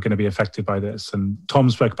 we're going to be affected by this. And Tom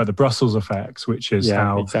spoke about the Brussels effect, which is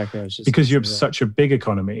how, exactly, because Europe's such a big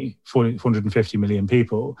economy, 450 million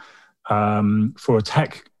people, for a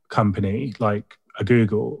tech company like a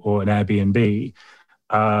Google or an Airbnb,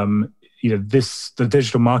 the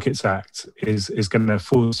Digital Markets Act is going to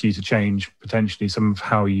force you to change potentially some of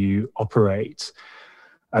how you operate.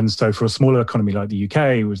 And so for a smaller economy like the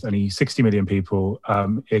UK with only 60 million people,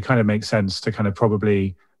 it kind of makes sense to kind of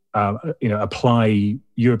probably apply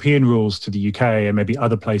European rules to the UK and maybe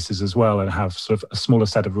other places as well, and have sort of a smaller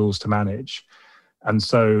set of rules to manage. And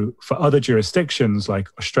so for other jurisdictions like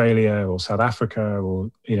Australia or South Africa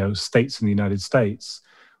or states in the United States,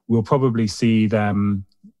 we'll probably see them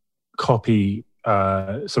copy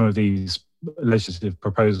some of these legislative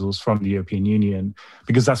proposals from the European Union,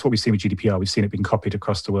 because that's what we've seen with GDPR. We've seen it being copied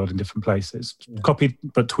across the world in different places. Yeah. Copied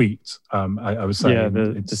but tweaked, I would say. Yeah,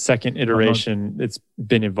 the second iteration, it's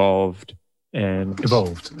been evolved and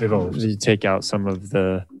evolved. You take out some of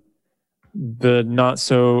the not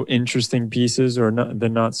so interesting pieces or the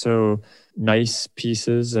not so nice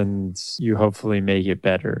pieces, and you hopefully make it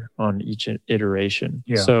better on each iteration.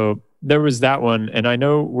 Yeah. So there was that one, and I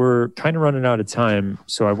know we're kind of running out of time,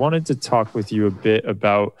 so I wanted to talk with you a bit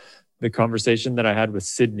about the conversation that I had with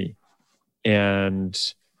Sydney and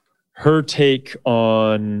her take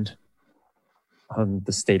on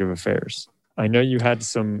the state of affairs. I know you had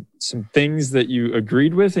some things that you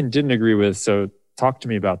agreed with and didn't agree with, so talk to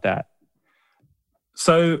me about that.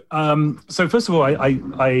 So first of all,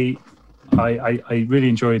 I really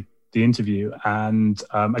enjoyed the interview, and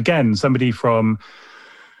again, somebody from,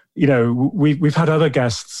 we've had other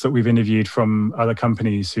guests that we've interviewed from other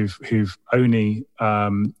companies who've only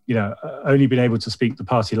been able to speak the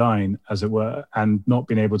party line, as it were, and not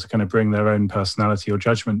been able to kind of bring their own personality or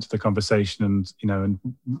judgment to the conversation, and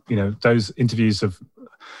those interviews are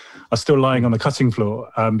still lying on the cutting floor,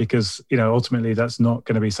 because ultimately that's not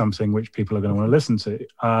going to be something which people are going to want to listen to.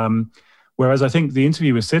 Whereas I think the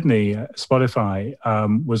interview with Sydney at Spotify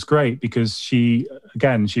was great, because she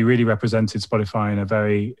really represented Spotify in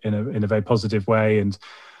a very positive way, and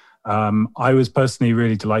I was personally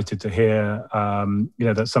really delighted to hear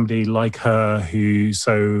that somebody like her, who's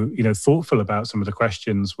so thoughtful about some of the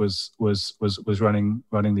questions, was running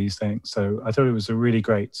these things. So I thought it was a really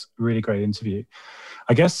great interview.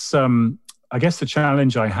 I guess the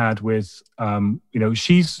challenge I had with,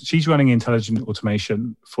 she's running intelligent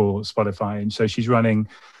automation for Spotify, and so she's running,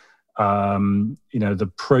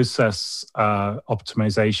 the process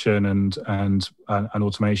optimization and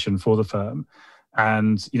automation for the firm.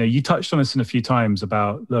 And you touched on this in a few times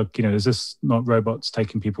about, look, is this not robots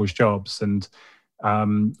taking people's jobs? And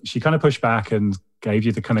she kind of pushed back and gave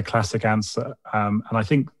you the kind of classic answer. And I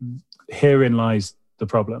think herein lies the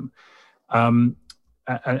problem. And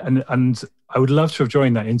I would love to have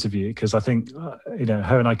joined that interview, because I think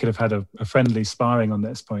her and I could have had a friendly sparring on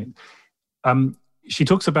this point. She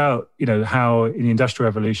talks about how in the Industrial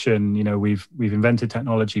Revolution we've invented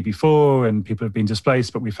technology before and people have been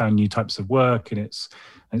displaced, but we found new types of work, and it's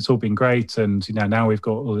all been great. And now we've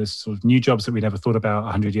got all this sort of new jobs that we never thought about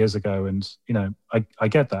 100 years ago. And I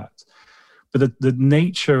get that. But the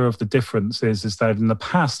nature of the difference is that in the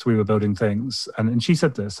past we were building things, and she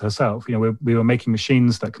said this herself, we were making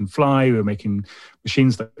machines that can fly, we were making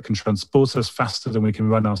machines that can transport us faster than we can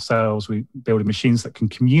run ourselves, we building machines that can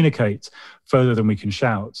communicate further than we can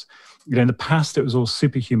shout. In the past it was all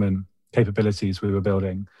superhuman capabilities we were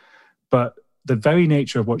building. But the very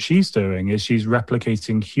nature of what she's doing is she's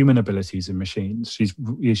replicating human abilities in machines. She's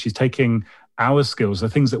taking our skills, the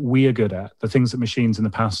things that we are good at, the things that machines in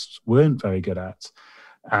the past weren't very good at,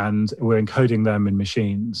 and we're encoding them in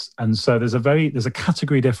machines. And so there's a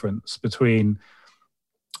category difference between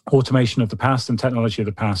automation of the past and technology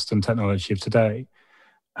of today.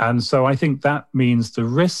 And so I think that means the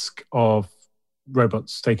risk of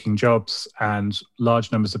robots taking jobs and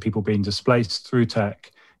large numbers of people being displaced through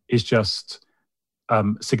tech is just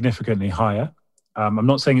significantly higher. I'm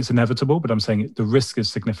not saying it's inevitable, but I'm saying the risk is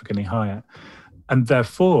significantly higher. And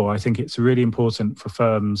therefore, I think it's really important for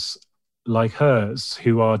firms like hers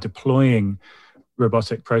who are deploying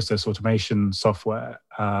robotic process automation software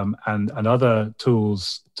and other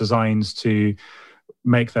tools designed to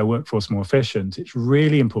make their workforce more efficient. It's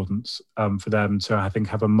really important for them to, I think,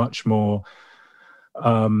 have a much more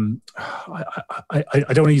I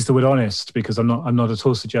don't want to use the word honest, because I'm not at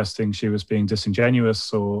all suggesting she was being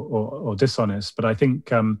disingenuous or dishonest, but I think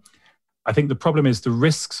the problem is the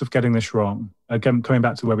risks of getting this wrong. Again, coming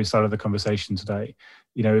back to where we started the conversation today,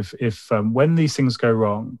 if when these things go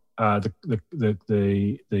wrong, the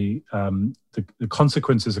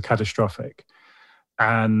consequences are catastrophic,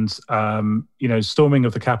 and storming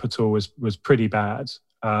of the Capitol was pretty bad.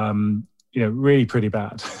 Really pretty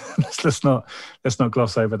bad. let's not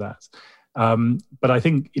gloss over that. But I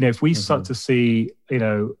think if we start to see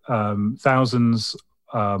thousands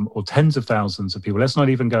or tens of thousands of people. Let's not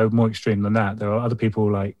even go more extreme than that. There are other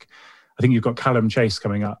people like, I think you've got Callum Chase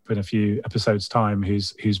coming up in a few episodes' time,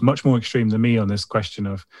 who's much more extreme than me on this question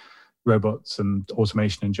of robots and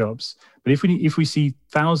automation and jobs. But if we see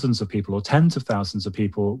thousands of people or tens of thousands of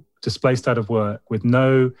people displaced out of work with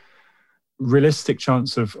no realistic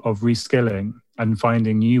chance of reskilling and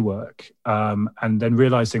finding new work, and then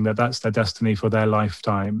realizing that that's their destiny for their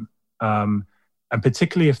lifetime, and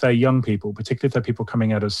particularly if they're young people, particularly if they're people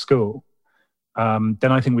coming out of school,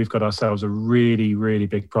 then I think we've got ourselves a really, really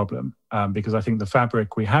big problem, because I think the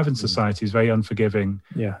fabric we have in society is very unforgiving.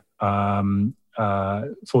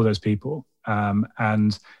 For those people,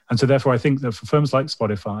 and so therefore I think that for firms like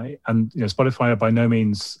Spotify, and Spotify are by no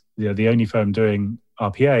means the only firm doing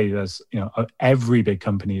RPA. There's every big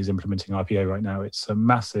company is implementing RPA right now. It's a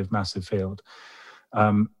massive field.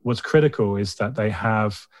 What's critical is that they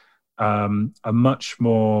have a much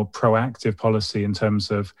more proactive policy in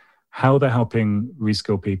terms of how they're helping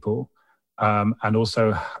reskill people, and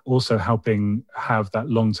also helping have that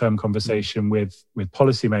long-term conversation with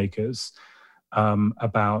policymakers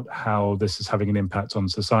about how this is having an impact on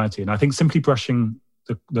society. And I think simply brushing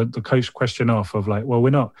the question off of like, well, we're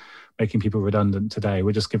not making people redundant today,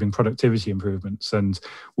 we're just giving productivity improvements, and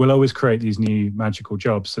we'll always create these new magical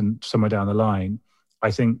jobs, and somewhere down the line, I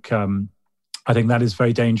think that is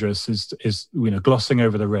very dangerous, is glossing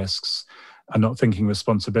over the risks and not thinking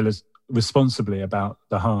responsibly about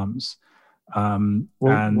the harms.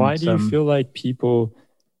 Why do you feel like people,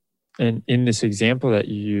 and in this example that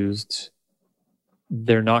you used,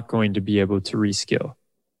 they're not going to be able to reskill?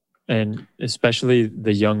 And especially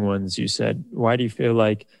the young ones, you said, why do you feel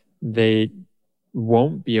like they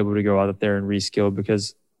won't be able to go out there and reskill?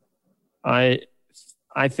 Because I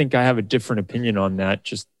think I have a different opinion on that,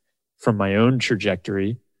 just from my own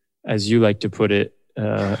trajectory. As you like to put it,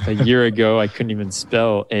 a year ago, I couldn't even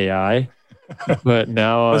spell AI. But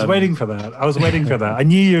now I was waiting for that. I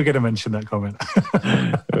knew you were going to mention that comment.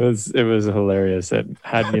 It was hilarious. It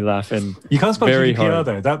had me laughing. You can't spell very GDPR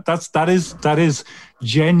hard. though. That is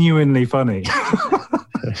genuinely funny.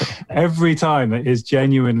 Every time it is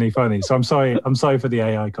genuinely funny. So I'm sorry for the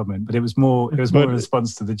AI comment, but it was more a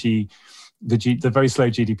response to the very slow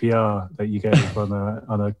GDPR that you gave on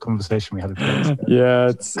a conversation we had.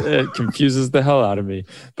 Yeah, it confuses the hell out of me.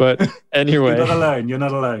 But anyway, You're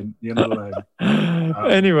not alone.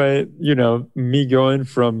 Anyway, me going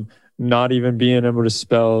from not even being able to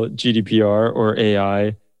spell GDPR or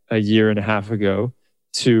AI a year and a half ago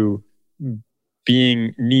to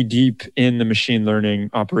being knee deep in the machine learning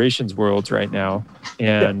operations world right now,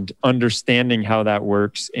 and understanding how that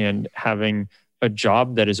works and having a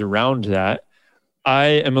job that is around that. I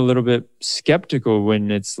am a little bit skeptical when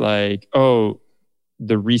it's like, oh,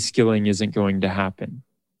 the reskilling isn't going to happen.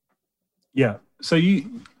 Yeah. So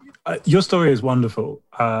your story is wonderful,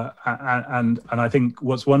 and I think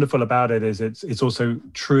what's wonderful about it is it's also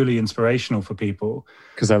truly inspirational for people.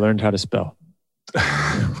 Because I learned how to spell.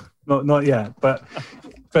 Not yet, but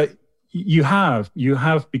you have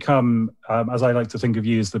become, as I like to think of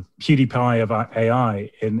you, as the PewDiePie of AI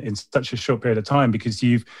in such a short period of time, because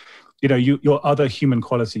your other human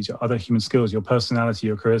qualities, your other human skills, your personality,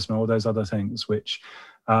 your charisma, all those other things, which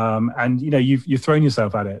and you've thrown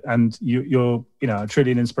yourself at it, and you're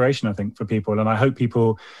truly an inspiration, I think, for people. And I hope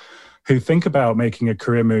people who think about making a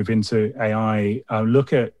career move into AI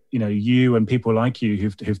look at you and people like you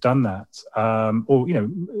who've done that, or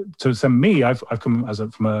to some me, I've come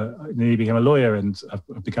nearly became a lawyer, and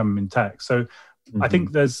I've become in tech. So I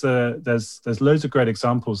think there's loads of great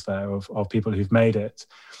examples there of people who've made it.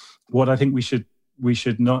 What I think we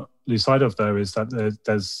should not lose sight of, though, is that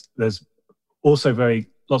there's also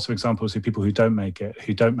lots of examples of people who don't make it,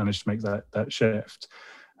 who don't manage to make that shift.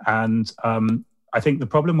 And I think the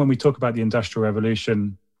problem when we talk about the Industrial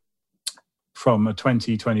Revolution from a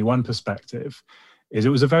 2021 perspective is it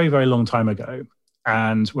was a very, very long time ago.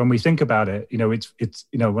 And when we think about it, it's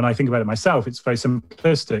when I think about it myself, it's very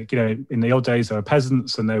simplistic. In the old days, there were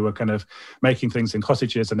peasants, and they were kind of making things in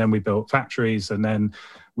cottages, and then we built factories, and then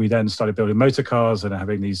we started building motor cars and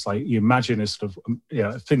having these, like, you imagine this sort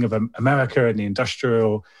of thing of America and the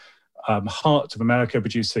industrial heart of America,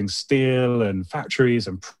 producing steel and factories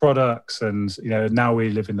and products. And now we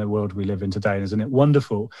live in the world we live in today, and isn't it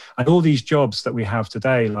wonderful? And all these jobs that we have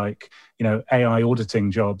today, like AI auditing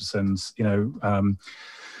jobs, and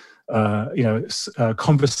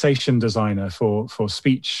conversation designer for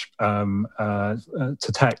speech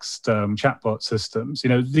to text chatbot systems.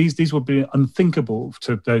 These would be unthinkable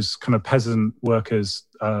to those kind of peasant workers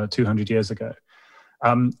 200 years ago.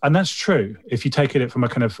 And that's true if you take it from a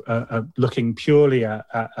kind of looking purely at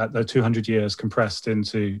the 200 years compressed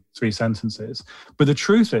into 3 sentences. But the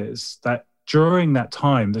truth is that during that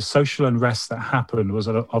time, the social unrest that happened was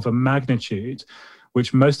of a magnitude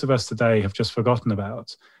which most of us today have just forgotten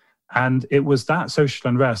about. And it was that social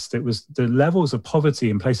unrest, it was the levels of poverty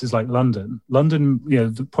in places like London. London,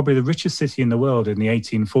 probably the richest city in the world in the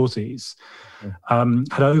 1840s,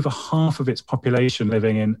 had over half of its population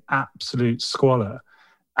living in absolute squalor.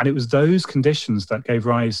 And it was those conditions that gave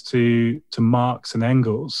rise to Marx and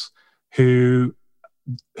Engels, whose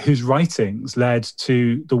writings led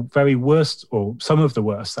to the very worst, or some of the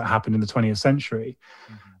worst, that happened in the 20th century.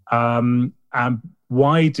 And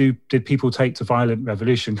why did people take to violent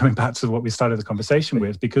revolution? Coming back to what we started the conversation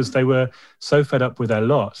with, because they were so fed up with their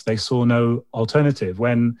lot, they saw no alternative.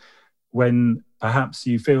 When perhaps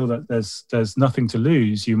you feel that there's nothing to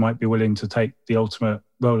lose, you might be willing to take the ultimate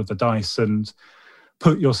roll of the dice and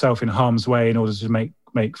put yourself in harm's way in order to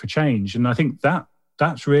make for change. And I think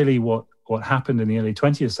that's really what happened in the early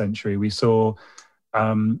 20th century. We saw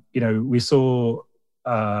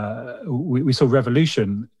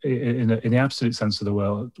revolution in the absolute sense of the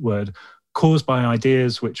word, caused by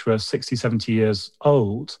ideas which were 60, 70 years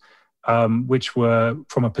old, which were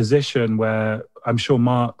from a position where I'm sure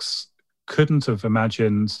Marx couldn't have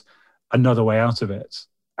imagined another way out of it.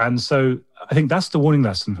 And so I think that's the warning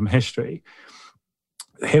lesson from history.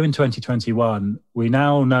 Here in 2021, we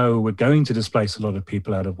now know we're going to displace a lot of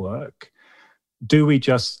people out of work. Do we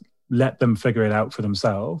just let them figure it out for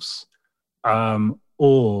themselves?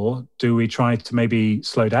 Or do we try to maybe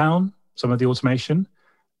slow down some of the automation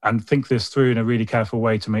and think this through in a really careful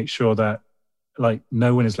way to make sure that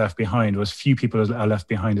no one is left behind, or as few people are left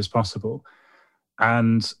behind as possible?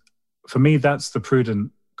 And for me, that's the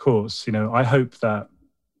prudent course. I hope that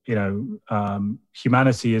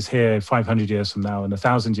humanity is here 500 years from now and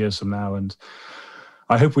 1,000 years from now, and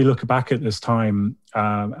I hope we look back at this time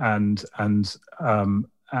and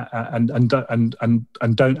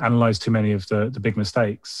don't analyze too many of the big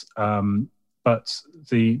mistakes. But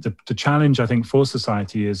the challenge, I think, for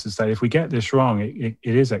society is that if we get this wrong, it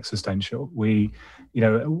is existential. We've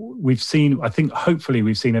seen, I think, hopefully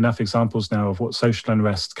we've seen enough examples now of what social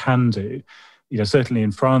unrest can do. Certainly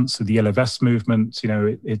in France, with the Yellow Vest movement,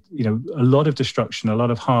 a lot of destruction, a lot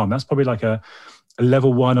of harm. That's probably like a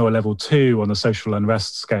level 1 or a level 2 on the social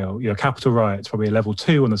unrest scale. Capitol riots, probably a level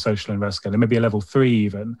 2 on the social unrest scale, and maybe a level 3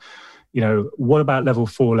 even. What about level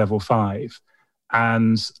 4, level 5?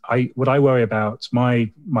 And what I worry about, my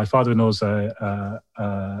father-in-law's a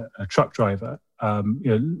truck driver,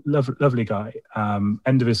 lovely guy.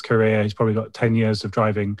 End of his career, he's probably got 10 years of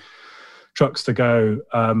driving trucks to go.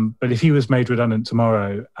 But if he was made redundant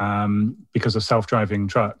tomorrow because of self-driving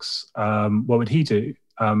trucks, what would he do?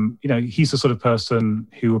 He's the sort of person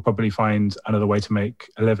who will probably find another way to make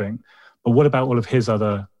a living. But what about all of his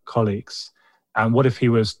other colleagues? And what if he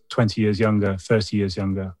was 20 years younger, 30 years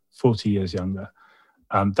younger, 40 years younger?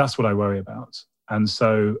 That's what I worry about. And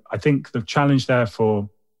so I think the challenge there for,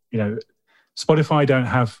 Spotify don't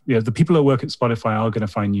have, the people who work at Spotify are going to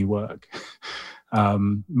find new work.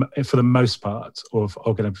 For the most part, or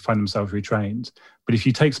are going to find themselves retrained. But if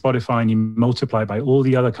you take Spotify and you multiply by all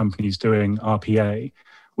the other companies doing RPA,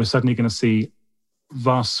 we're suddenly going to see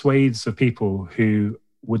vast swathes of people who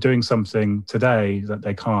were doing something today that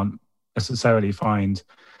they can't necessarily find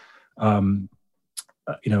a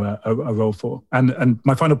role for. And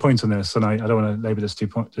my final point on this, and I don't want to labor this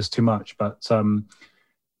too much, but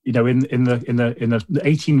in the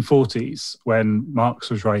 1840s, when Marx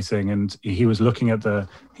was writing, and he was looking at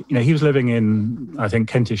he was living in, I think,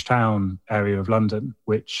 Kentish Town area of London,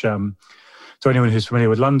 which to anyone who's familiar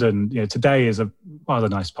with London, today is a rather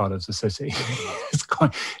nice part of the city.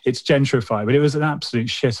 It's gentrified, but it was an absolute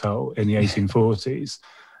shithole in the 1840s.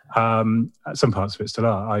 Some parts of it still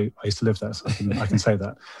are. I used to live there, so I can say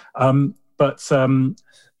that.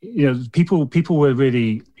 People were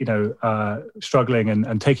really, struggling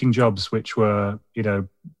and taking jobs which were,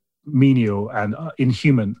 menial and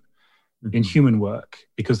inhuman work,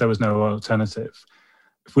 because there was no alternative.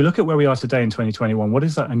 If we look at where we are today in 2021, what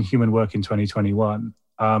is that inhuman work in 2021?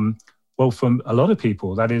 Well, for a lot of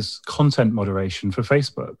people, that is content moderation for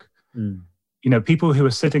Facebook. People who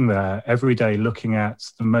are sitting there every day looking at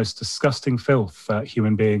the most disgusting filth that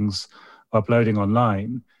human beings are uploading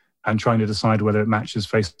online and trying to decide whether it matches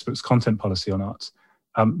Facebook's content policy or not.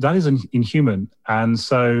 That is inhuman. And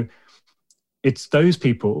so it's those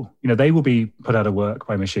people, they will be put out of work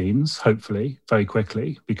by machines, hopefully, very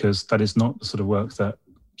quickly, because that is not the sort of work that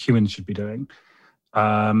humans should be doing.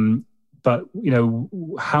 but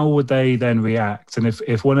how would they then react? And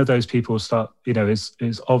if one of those people is of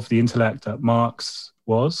the intellect that Marx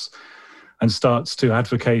was, and starts to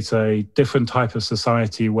advocate a different type of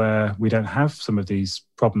society where we don't have some of these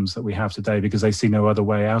problems that we have today because they see no other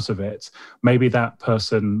way out of it, maybe that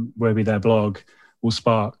person, maybe their blog will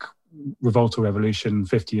spark revolt or revolution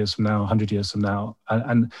 50 years from now, 100 years from now.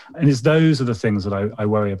 And those are the things that I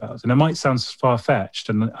worry about. And it might sound far-fetched,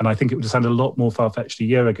 and I think it would sound a lot more far-fetched a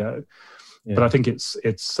year ago. Yeah. But I think it's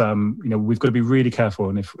we've got to be really careful.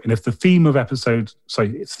 And if the theme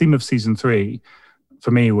of season 3 for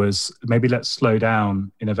me was maybe let's slow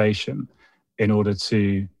down innovation in order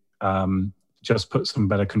to just put some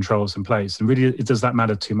better controls in place. And really, does that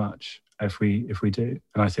matter too much if we do?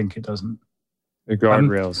 And I think it doesn't. The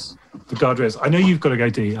guardrails. The guardrails. I know you've got to go,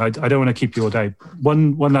 Dee. I don't want to keep you all day.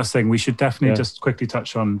 One last thing. We should definitely just quickly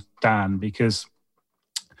touch on Dan, because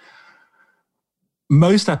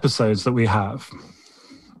most episodes that we have,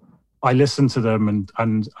 I listen to them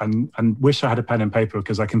and wish I had a pen and paper,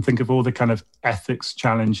 because I can think of all the kind of ethics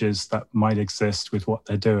challenges that might exist with what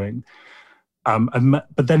they're doing.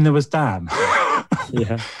 But then there was Dan.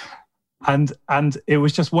 Yeah. And it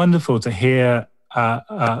was just wonderful to hear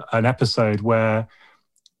an episode where,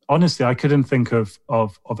 honestly, I couldn't think of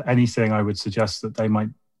anything I would suggest that they might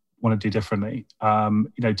want to do differently.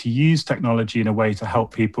 To use technology in a way to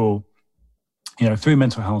help people, through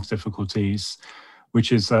mental health difficulties,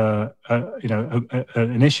 which is an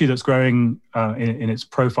issue that's growing in its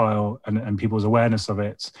profile and people's awareness of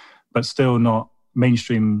it, but still not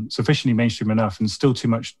sufficiently mainstream enough, and still too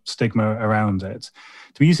much stigma around it.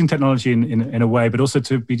 To be using technology in a way, but also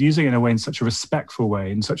to be using it in a way in such a respectful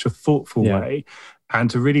way, in such a thoughtful way, and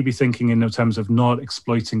to really be thinking in terms of not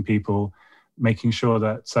exploiting people, making sure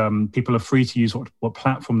that people are free to use what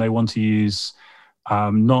platform they want to use,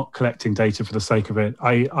 not collecting data for the sake of it.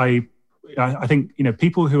 I think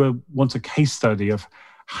people who want a case study of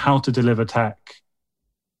how to deliver tech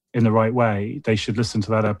in the right way, they should listen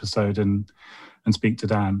to that episode and speak to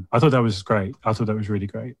Dan. I thought that was great. I thought that was really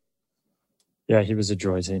great. Yeah, he was a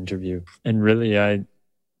joy to interview. And really,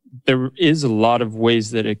 there is a lot of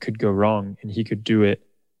ways that it could go wrong, and he could do it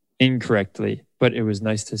incorrectly. But it was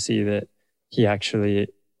nice to see that he actually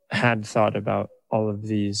had thought about all of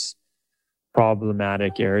these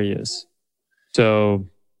problematic areas. So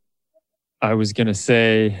I was going to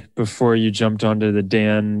say, before you jumped onto the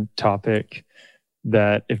Dan topic,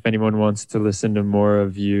 that if anyone wants to listen to more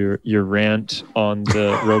of your rant on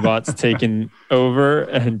the robots taking over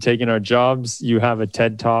and taking our jobs, you have a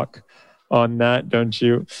TED Talk on that, don't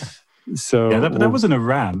you? So yeah, that wasn't a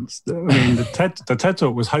rant. I mean, the TED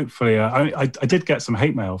Talk was hopefully. I did get some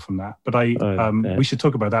hate mail from that, but we should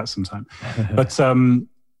talk about that sometime. But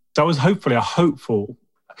that was hopefully a hopeful.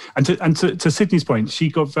 And to Sydney's point, she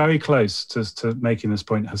got very close to making this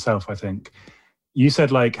point herself, I think. You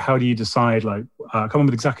said, how do you decide, I can't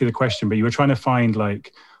remember exactly the question, but you were trying to find,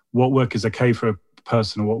 what work is okay for a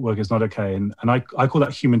person or what work is not okay. And I call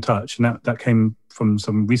that human touch. And that came from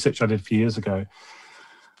some research I did a few years ago,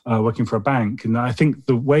 working for a bank. And I think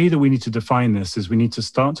the way that we need to define this is we need to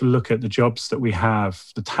start to look at the jobs that we have,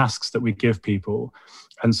 the tasks that we give people,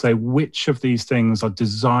 and say which of these things are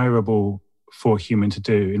desirable for a human to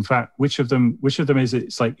do. In fact, which of them is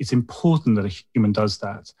it's important that a human does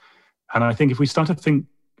that. And I think if we start to think,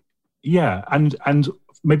 and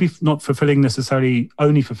maybe not fulfilling necessarily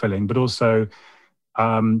only fulfilling, but also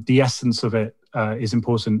the essence of it is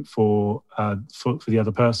important for the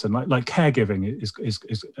other person. Like caregiving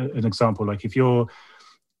is an example. Like if you're,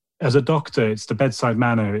 as a doctor, it's the bedside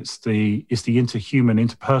manner, it's the interhuman,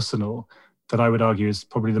 interpersonal that I would argue is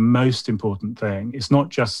probably the most important thing. It's not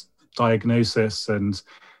just diagnosis and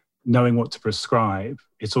knowing what to prescribe.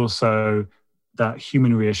 It's also that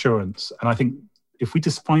human reassurance. And I think if we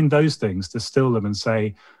just find those things, distill them and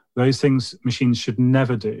say, those things machines should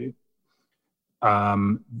never do,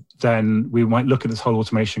 then we might look at this whole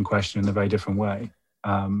automation question in a very different way.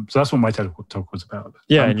 So that's what my TED Talk was about.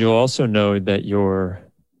 Yeah, and you'll also know that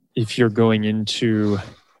if you're going into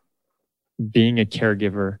being a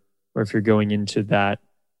caregiver, or if you're going into that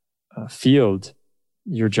field,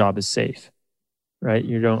 your job is safe. Right?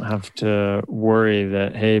 You don't have to worry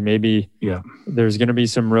that, hey, maybe there's going to be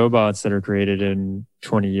some robots that are created in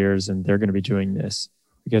 20 years and they're going to be doing this,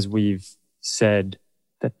 because we've said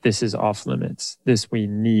that this is off limits. This we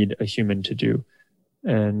need a human to do.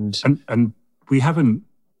 And we haven't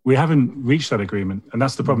reached that agreement. And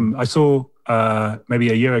that's the problem. I saw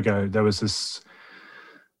maybe a year ago, there was this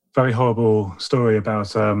very horrible story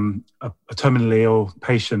about a terminally ill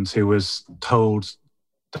patient who was told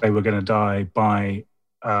they were going to die by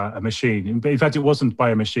a machine. In fact, it wasn't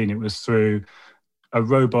by a machine. It was through a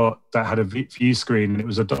robot that had a view screen, and it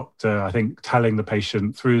was a doctor, I think, telling the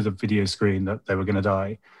patient through the video screen that they were going to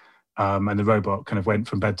die. And the robot kind of went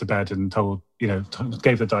from bed to bed and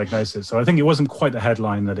gave the diagnosis. So I think it wasn't quite the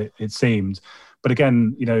headline that it seemed. But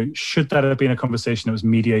again, should that have been a conversation that was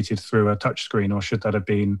mediated through a touch screen, or should that have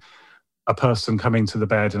been a person coming to the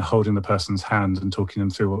bed and holding the person's hand and talking them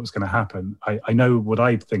through what was going to happen? I know what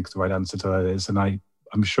I think the right answer to that is, and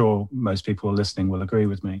I'm sure most people listening will agree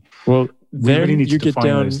with me. Well, we really need to define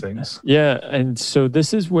those things. Yeah, and so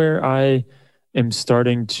this is where I am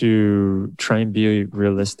starting to try and be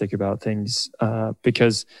realistic about things,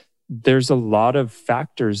 because there's a lot of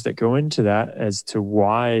factors that go into that as to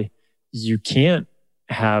why you can't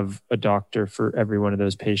have a doctor for every one of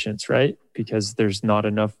those patients, right? Because there's not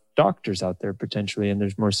enough doctors out there potentially, and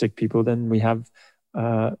there's more sick people than we have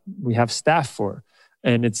staff for.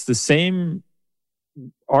 And it's the same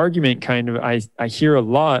argument kind of I hear a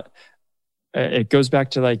lot. It goes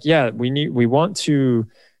back to we want to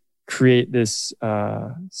create this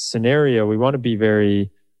scenario. We want to be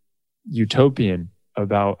very utopian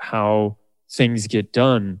about how things get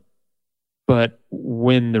done. But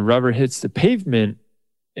when the rubber hits the pavement,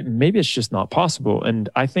 maybe it's just not possible. And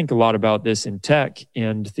I think a lot about this in tech,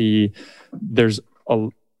 and there's a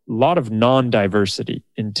lot of non-diversity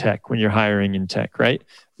in tech when you're hiring in tech, right?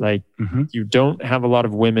 Like you don't have a lot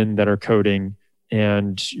of women that are coding,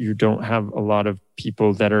 and you don't have a lot of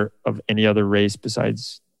people that are of any other race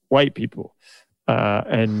besides white people.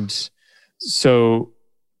 And so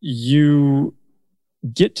you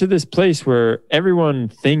get to this place where everyone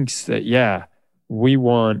thinks that, yeah, we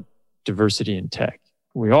want diversity in tech.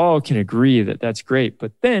 We all can agree that that's great.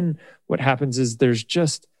 But then what happens is there's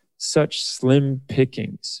just such slim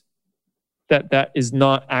pickings that is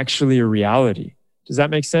not actually a reality. Does that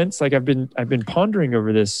make sense? Like I've been pondering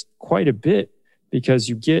over this quite a bit, because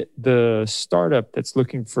you get the startup that's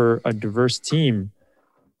looking for a diverse team,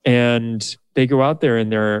 and they go out there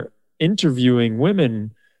and they're interviewing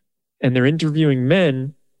women and they're interviewing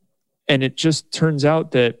men, and it just turns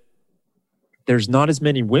out that there's not as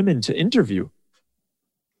many women to interview.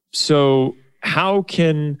 So how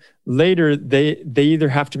can later they either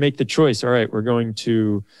have to make the choice, all right, we're going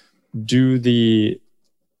to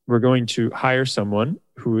hire someone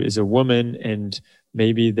who is a woman, and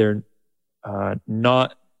maybe they're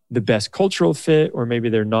not the best cultural fit, or maybe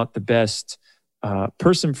they're not the best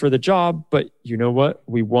person for the job, but you know what?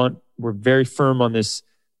 We're very firm on this.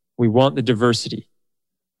 We want the diversity.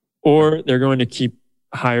 Or they're going to keep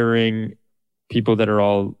hiring people that are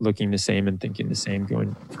all looking the same and thinking the same,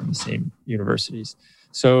 going from the same universities.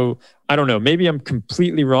 So I don't know, maybe I'm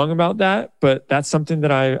completely wrong about that, but that's something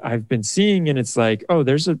that I've been seeing, and it's like, oh,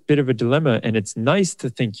 there's a bit of a dilemma, and it's nice to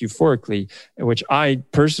think euphorically, which I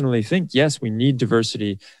personally think, yes, we need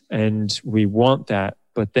diversity and we want that.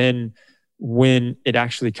 But then when it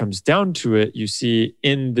actually comes down to it, you see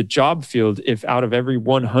in the job field, if out of every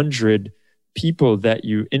 100 people that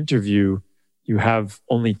you interview, you have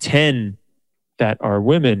only 10 that are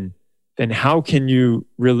women, then how can you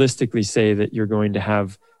realistically say that you're going to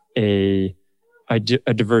have a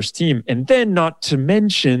diverse team? And then not to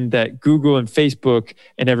mention that Google and Facebook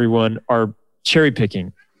and everyone are cherry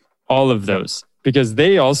picking all of those, because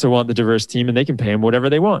they also want the diverse team and they can pay them whatever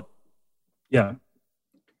they want. Yeah.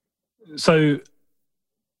 So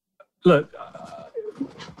look,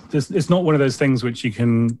 it's not one of those things which you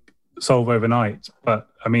can solve overnight. But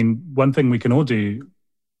I mean, one thing we can all do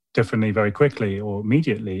differently very quickly or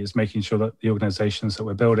immediately is making sure that the organizations that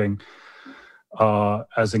we're building are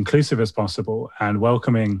as inclusive as possible and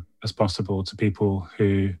welcoming as possible to people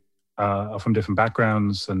who are from different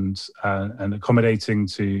backgrounds, and accommodating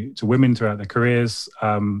to women throughout their careers,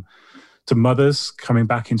 to mothers coming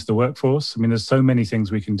back into the workforce. I mean, there's so many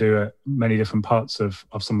things we can do at many different parts of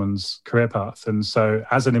someone's career path. And so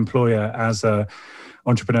as an employer, as an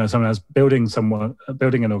entrepreneur, someone else building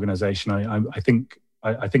an organization, I think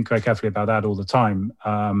very carefully about that all the time.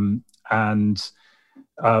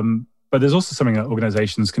 But there's also something that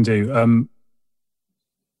organizations can do.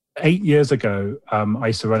 8 years ago, I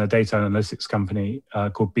used to run a data analytics company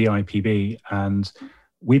called BIPB, and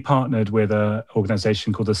we partnered with an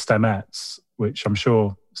organization called the STEMettes, which I'm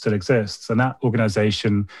sure still exists. And that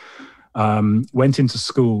organization went into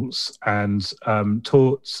schools and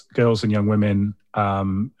taught girls and young women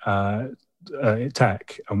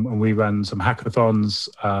tech. And we ran some hackathons,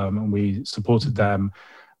 and we supported them.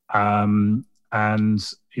 And,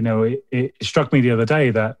 you know, it struck me the other day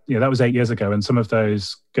that, you know, that was 8 years ago, and some of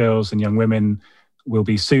those girls and young women will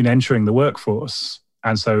be soon entering the workforce.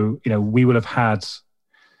 And so, you know, we will have had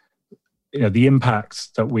the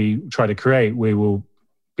impact that we try to create, we will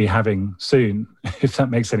be having soon, if that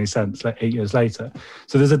makes any sense, like 8 years later.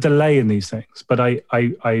 So there's a delay in these things, but I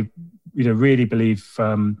really believe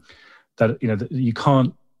that that you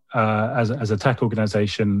can't, as a tech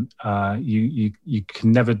organization, you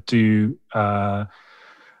can never do.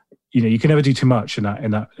 You can never do too much in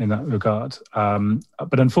that regard.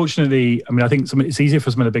 But unfortunately, I mean, I think it's easier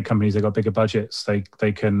for some of the big companies. They've got bigger budgets. They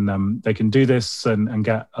can do this and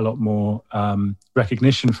get a lot more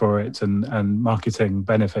recognition for it and marketing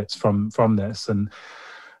benefits from this. And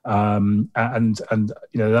that's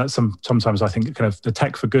sometimes I think kind of the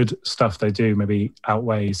tech for good stuff they do maybe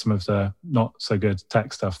outweighs some of the not so good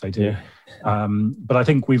tech stuff they do. Yeah. But I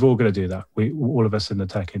think we've all got to do that. All of us in the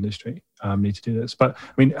tech industry need to do this. But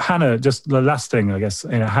I mean, Hannah, just the last thing, I guess,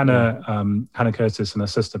 Hannah Curtis and her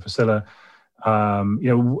sister Priscilla.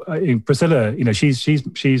 Priscilla,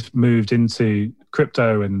 she's moved into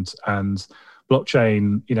crypto and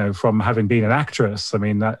blockchain, from having been an actress. I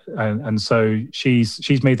mean that, and so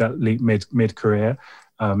she's made that leap mid career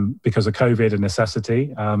because of COVID and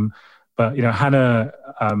necessity. But Hannah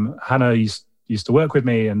used to work with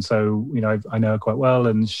me, and so I know her quite well,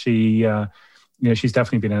 and she she's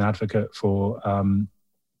definitely been an advocate for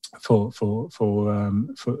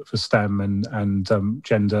STEM and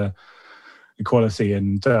gender equality,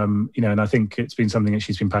 and and I think it's been something that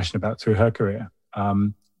she's been passionate about through her career.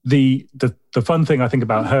 The fun thing I think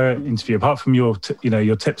about her interview, apart from your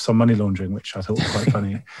tips on money laundering, which I thought was quite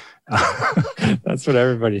funny. That's what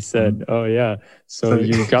everybody said. Oh yeah, so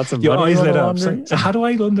you got some your money eyes lit up. laundering? So how do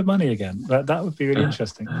I launder money again? That would be really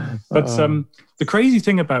interesting. But the crazy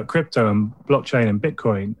thing about crypto and blockchain and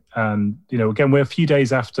Bitcoin, and again, we're a few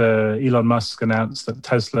days after Elon Musk announced that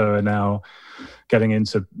Tesla are now getting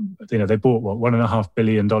into, they bought $1.5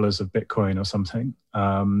 billion of Bitcoin or something,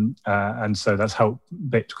 and so that's helped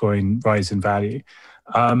Bitcoin rise in value.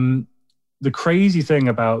 The crazy thing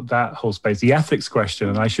about that whole space, the ethics question,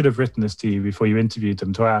 and I should have written this to you before you interviewed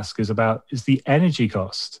them to ask, is the energy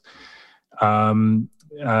cost.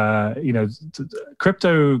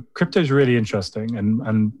 Crypto is really interesting,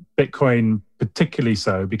 and Bitcoin particularly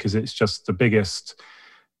so, because it's just the biggest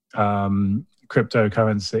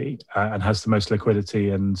cryptocurrency and has the most liquidity,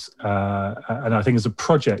 and I think as a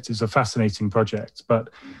project, it's a fascinating project. But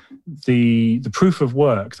the proof of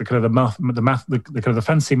work, the kind of the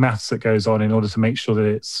fancy maths that goes on in order to make sure that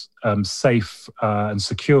it's safe and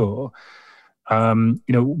secure.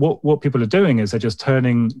 What people are doing is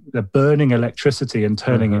they're burning electricity and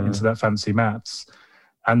turning it into that fancy maths.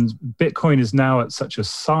 And Bitcoin is now at such a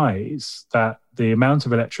size that the amount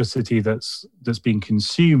of electricity that's being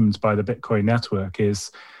consumed by the Bitcoin network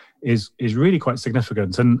is really quite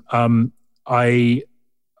significant. And I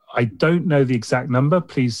don't know the exact number.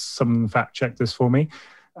 Please, someone fact check this for me.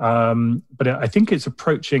 But I think it's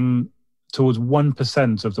approaching towards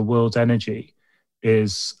 1% of the world's energy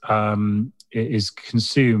is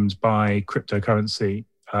consumed by cryptocurrency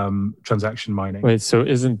transaction mining. Wait, so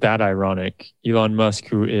isn't that ironic? Elon Musk,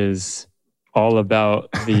 who is all about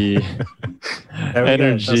the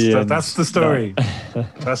energy. That's the story.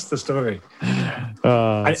 That's the story.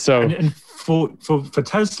 And for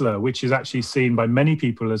Tesla, which is actually seen by many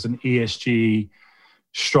people as an ESG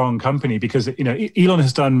strong company, because Elon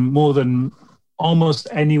has done more than almost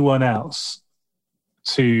anyone else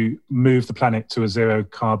to move the planet to a zero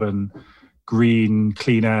carbon, green,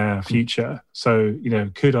 clean air future. So,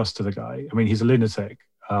 kudos to the guy. I mean, he's a lunatic.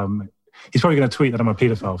 He's probably going to tweet that I'm a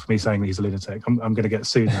paedophile for me saying that he's a lunatic. I'm going to get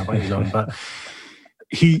sued now by Elon, but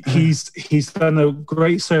he's done a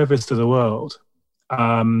great service to the world.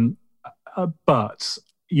 But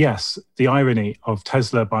yes, the irony of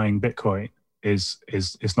Tesla buying Bitcoin is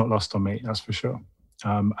not lost on me. That's for sure.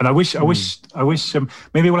 And I wish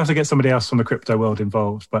maybe we'll have to get somebody else from the crypto world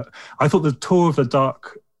involved. But I thought the Tour,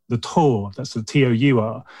 that's the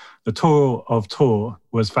TOUR, the Tour of Tor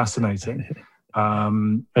was fascinating.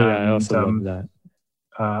 I also love that.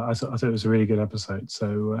 I thought it was a really good episode.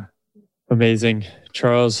 So amazing,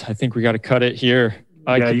 Charles. I think we got to cut it here.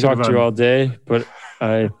 I could talk to you all day, but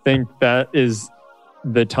I think that is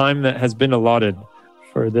the time that has been allotted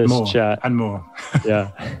for this chat and more.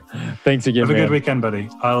 Yeah. Thanks again. Have a good weekend, buddy.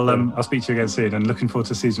 I'll speak to you again soon, and looking forward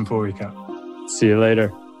to season 4 recap. See you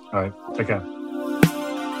later. All right. Take care.